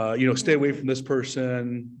 Stay away from this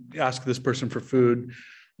person, ask this person for food.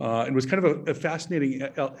 It was kind of a fascinating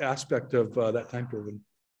aspect of that time period.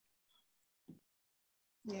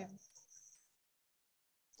 Yeah.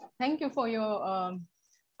 Thank you for your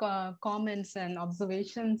comments and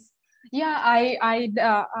observations. Yeah, I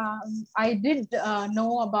did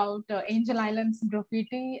know about Angel Island's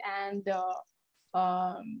graffiti and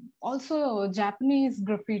also Japanese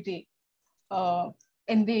graffiti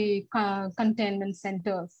in the containment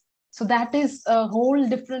centers. So that is a whole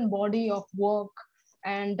different body of work.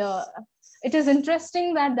 And it is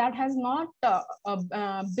interesting that that has not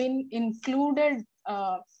been included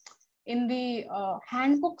in the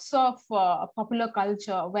handbooks of popular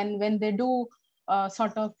culture when they do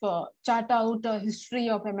sort of chart out a history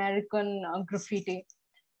of American graffiti.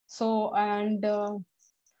 So, and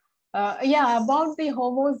about the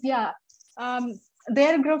hobos,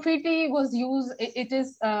 their graffiti was used,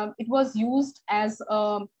 it was used as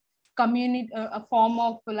a form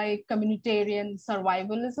of like communitarian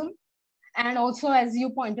survivalism, and also, as you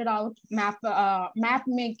pointed out, map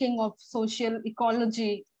making of social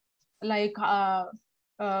ecology, like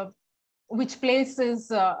which place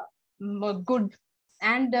is good,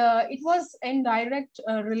 and it was in direct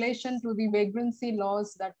relation to the vagrancy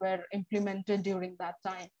laws that were implemented during that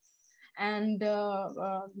time. And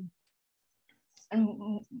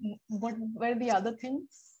what were the other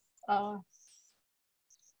things?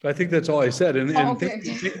 I think that's all I said. And okay.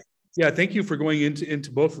 Thank you for going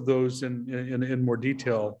into both of those in more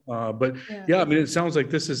detail. But I mean, it sounds like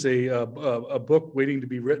this is a book waiting to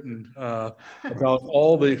be written about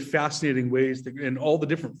all the fascinating ways and all the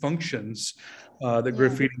different functions that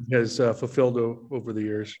graffiti has fulfilled over the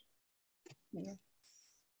years. Yeah.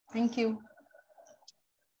 Thank you.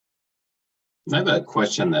 I have a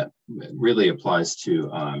question that really applies to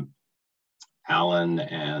Alan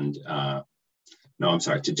and to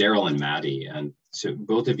Daryl and Maddie. And so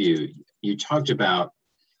both of you talked about,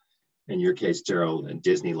 in your case, Daryl,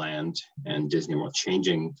 Disneyland and Disney World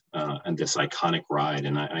changing and this iconic ride.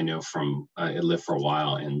 And I know I lived for a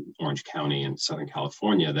while in Orange County in Southern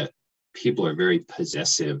California that people are very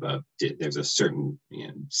possessive of, there's a certain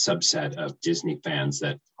subset of Disney fans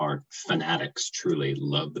that are fanatics, truly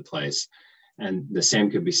love the place. And the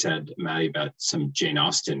same could be said, Maddie, about some Jane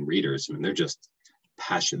Austen readers. I mean, they're just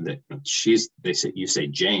passionate. You say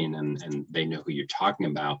Jane, and they know who you're talking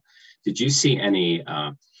about. Did you see any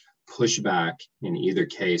pushback in either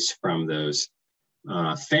case from those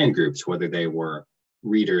fan groups, whether they were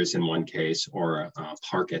readers in one case or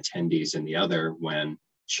park attendees in the other, when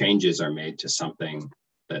changes are made to something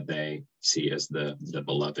that they see as the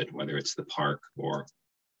beloved, whether it's the park or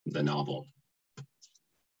the novel?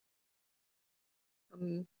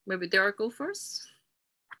 Maybe Derek go first.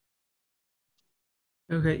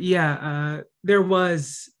 Okay, there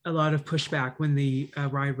was a lot of pushback when the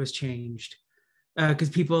ride was changed, because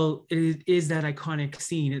it is that iconic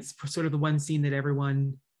scene. It's sort of the one scene that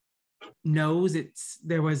everyone knows.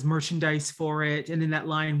 There was merchandise for it, and in that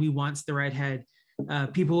line, "We wants the redhead,"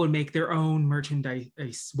 people would make their own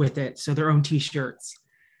merchandise with it, so their own T-shirts.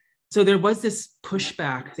 So there was this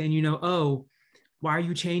pushback, saying, oh, why are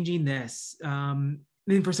you changing this?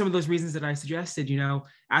 And for some of those reasons that I suggested,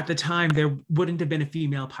 at the time, there wouldn't have been a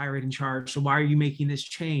female pirate in charge. So why are you making this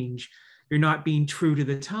change? you're not being true to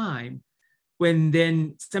the time. When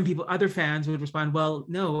then some people, other fans would respond, well,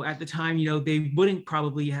 no, at the time, they wouldn't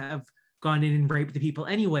probably have gone in and raped the people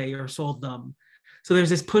anyway or sold them. So there's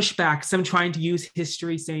this pushback, some trying to use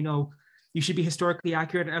history saying, oh, you should be historically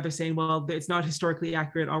accurate, and others saying, well, it's not historically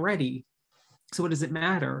accurate already. So what does it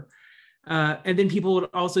matter? And then people would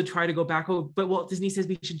also try to go back, oh, but Walt Disney says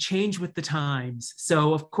we should change with the times.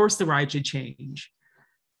 So of course the ride should change.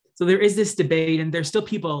 So there is this debate, and there's still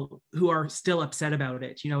people who are still upset about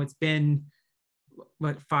it. It's been,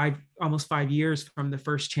 almost 5 years from the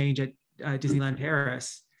first change at Disneyland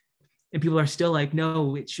Paris. And people are still like,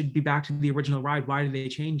 no, it should be back to the original ride. Why did they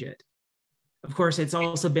change it? Of course, it's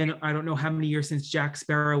also been, I don't know how many years since Jack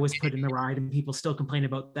Sparrow was put in the ride, and people still complain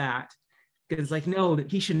about that. Because it's like, no,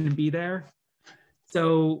 that he shouldn't be there.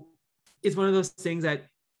 So it's one of those things that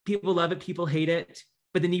people love it, people hate it,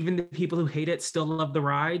 but then even the people who hate it still love the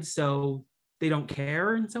ride, so they don't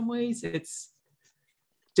care in some ways. It's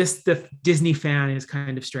just the Disney fan is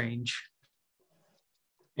kind of strange.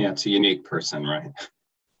 Yeah, it's a unique person, right?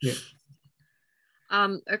 Yeah.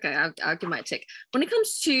 Okay, I'll give my take. When it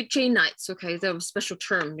comes to J-Nights, okay, they have a special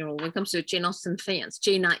term, when it comes to Jane Austen fans,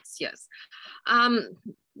 J-Nights, yes.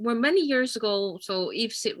 Well, many years ago, so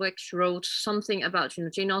Eve Sidwick wrote something about,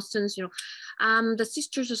 Jane Austen's, the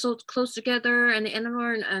sisters are so close together, and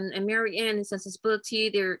Eleanor and Mary Ann in sensibility,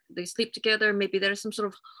 they sleep together. Maybe there's some sort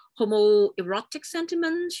of homoerotic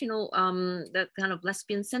sentiment, that kind of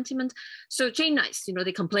lesbian sentiment. So J-Nights,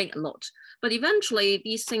 they complain a lot. But eventually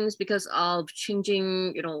these things, because of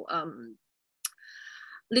changing,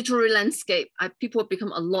 literary landscape, people have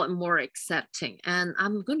become a lot more accepting. And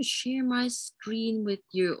I'm going to share my screen with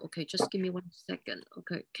you. Okay, just give me 1 second.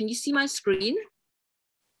 Okay, can you see my screen?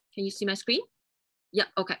 Can you see my screen? Yeah,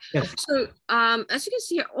 okay. Yes. So as you can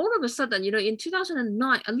see here, all of a sudden, in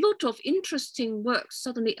 2009, a lot of interesting works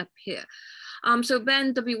suddenly appear. So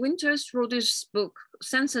Ben W. Winters wrote this book,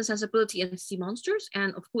 Sense and Sensibility and Sea Monsters.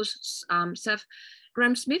 And of course, Seth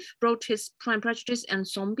Grahame-Smith wrote his Pride and Prejudice and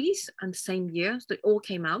Zombies in the same year. So they all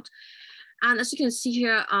came out. And as you can see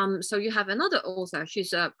here, so you have another author.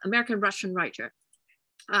 She's an American-Russian writer.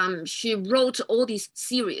 She wrote all these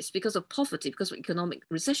series because of poverty, because of economic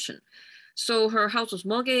recession. So her house was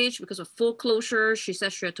mortgaged because of foreclosure. She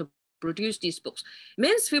said she had to produce these books.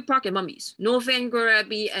 Mansfield Park and Mummies, Northanger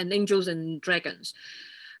Abbey and Angels and Dragons,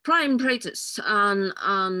 Pride and Prejudice,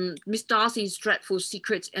 Miss Darcy's Dreadful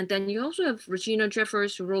Secret. And then you also have Regina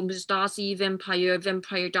Jeffers, who wrote Miss Darcy, Vampire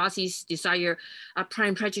Darcy's Desire, Pride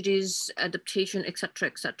and Prejudice, adaptation, etc.,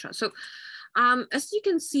 etc. So as you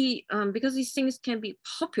can see, because these things can be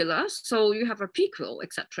popular, so you have a prequel,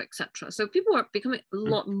 etc., etc. So people are becoming a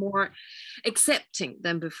lot more accepting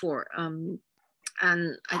than before.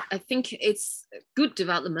 And I think it's good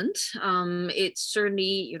development. It's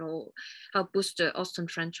certainly, helped boost the Austen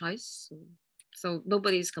franchise. So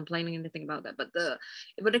nobody's complaining anything about that. But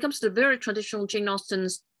when it comes to the very traditional Jane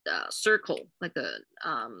Austen's circle, like the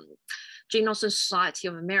Jane Austen Society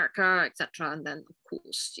of America, etc. And then, of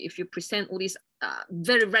course, if you present all these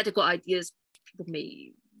very radical ideas, people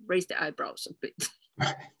may raise their eyebrows a bit.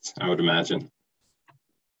 I would imagine.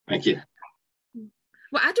 Thank you.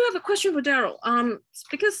 Well, I do have a question for Daryl.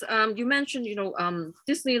 Because you mentioned,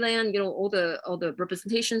 Disneyland, all the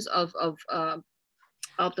representations of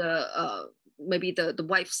the maybe the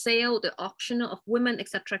wife sale, the auction of women,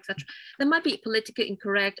 etc., etc. That might be politically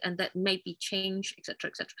incorrect, and that may be changed, etc.,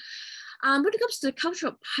 etc. When it comes to the culture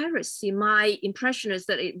of piracy, my impression is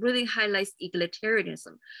that it really highlights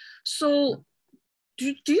egalitarianism. So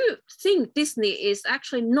do you think Disney is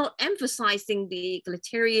actually not emphasizing the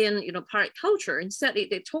egalitarian, pirate culture? Instead,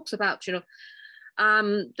 it talks about,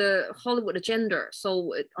 the Hollywood agenda.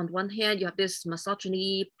 So on one hand, you have this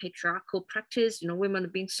misogyny, patriarchal practice, women are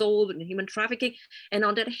being sold in human trafficking. And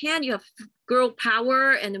on the other hand, you have girl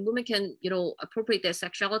power, and the women can, appropriate their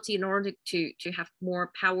sexuality in order to have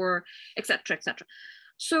more power, etc., etc.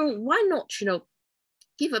 So why not,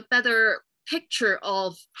 give a better picture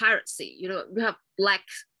of piracy? You have Black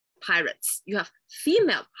pirates, you have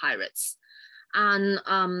female pirates, and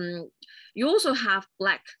you also have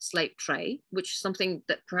Black slave trade, which is something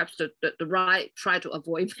that perhaps the right try to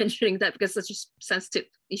avoid mentioning that because it's such a sensitive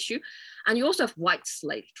issue. And you also have white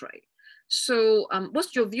slave trade. So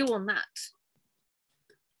what's your view on that?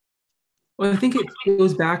 Well, I think it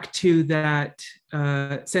goes back to that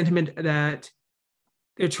sentiment that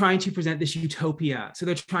they're trying to present this utopia. So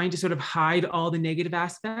they're trying to sort of hide all the negative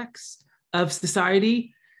aspects of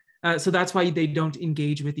society. So that's why they don't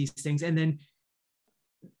engage with these things. And then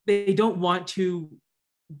they don't want to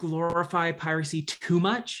glorify piracy too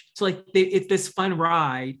much. So like it's this fun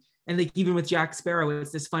ride, And like even with Jack Sparrow,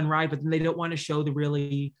 it's this fun ride, but then they don't want to show the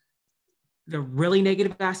really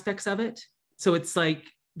negative aspects of it. So it's like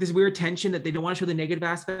this weird tension that they don't want to show the negative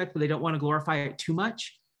aspect, but they don't want to glorify it too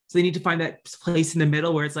much. So they need to find that place in the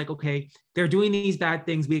middle where it's like, okay, they're doing these bad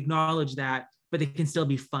things, we acknowledge that, but they can still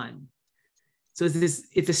be fun. So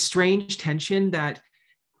it's a strange tension that,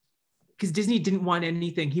 because Disney didn't want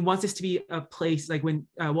anything. He wants this to be a place like when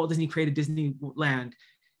Walt Disney created Disneyland,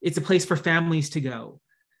 it's a place for families to go.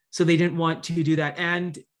 So they didn't want to do that.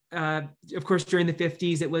 And of course, during the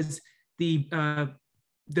 50s, it was the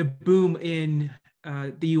boom in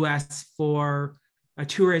the US for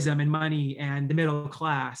tourism and money and the middle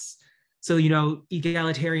class. So,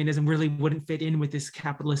 egalitarianism really wouldn't fit in with this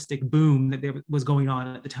capitalistic boom that there was going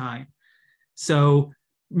on at the time. So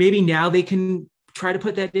maybe now they can try to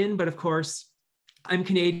put that in, but of course, I'm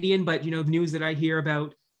Canadian, but the news that I hear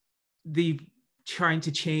about the trying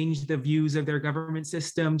to change the views of their government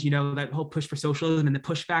systems, that whole push for socialism and the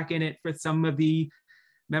pushback in it for some of the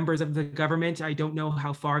members of the government, I don't know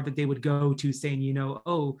how far that they would go to saying,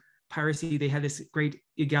 oh, piracy, they had this great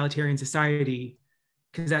egalitarian society,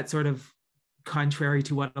 because that's sort of contrary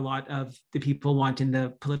to what a lot of the people want in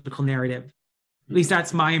the political narrative. At least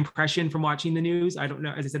that's my impression from watching the news. I don't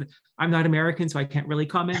know. As I said, I'm not American, so I can't really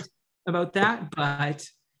comment about that, but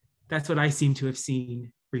that's what I seem to have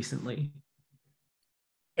seen recently.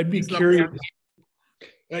 I'd be curious.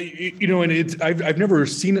 And I've never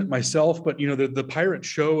seen it myself, but the pirate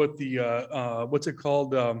show at the what's it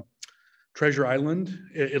called, Treasure Island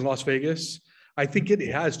in Las Vegas. I think it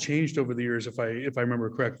has changed over the years, if I remember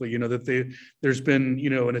correctly. That there's been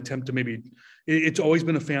an attempt to maybe, it's always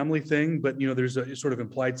been a family thing, but there's a sort of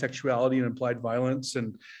implied sexuality and implied violence,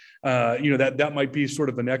 and that might be sort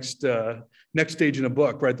of the next stage in a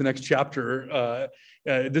book, right? The next chapter.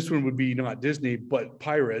 This one would be not Disney, but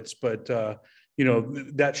pirates, but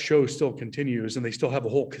that show still continues, and they still have a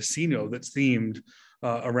whole casino that's themed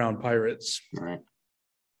around pirates. Right.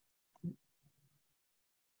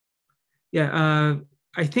 Yeah,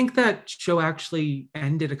 I think that show actually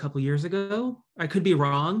ended a couple years ago. I could be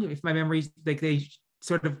wrong. If my memory, like they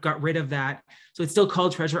sort of got rid of that. So it's still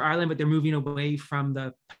called Treasure Island, but they're moving away from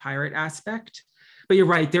the pirate aspect. But you're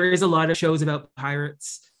right, there is a lot of shows about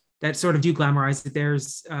pirates that sort of do glamorize it.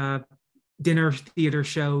 There's dinner theater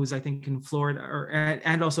shows, I think, in Florida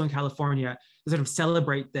and also in California, to sort of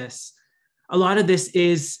celebrate this. A lot of this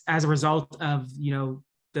is as a result of,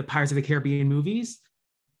 the Pirates of the Caribbean movies.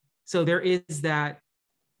 So there is that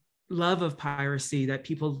love of piracy that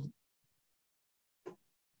people,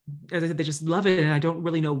 as I said, they just love it. And I don't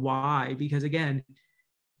really know why, because again,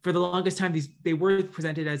 for the longest time, they were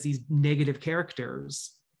presented as these negative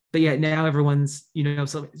characters, but yet now everyone's,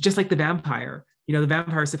 so just like the vampire, the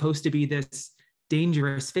vampire is supposed to be this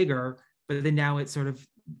dangerous figure, but then now it's sort of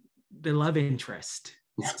the love interest.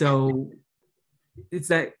 So it's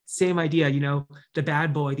that same idea, the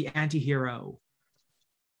bad boy, the anti-hero.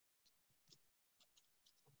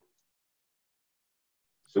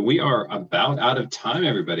 So we are about out of time,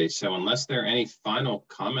 everybody. So unless there are any final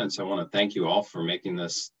comments, I want to thank you all for making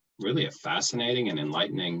this really a fascinating and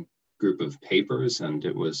enlightening group of papers. And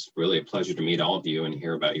it was really a pleasure to meet all of you and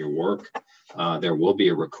hear about your work. There will be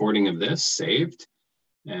a recording of this saved.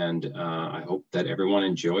 And I hope that everyone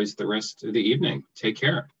enjoys the rest of the evening. Take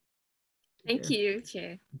care. Thank you,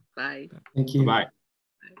 Chair. Bye. Thank you. Bye.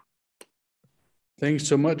 Thanks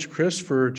so much, Chris, for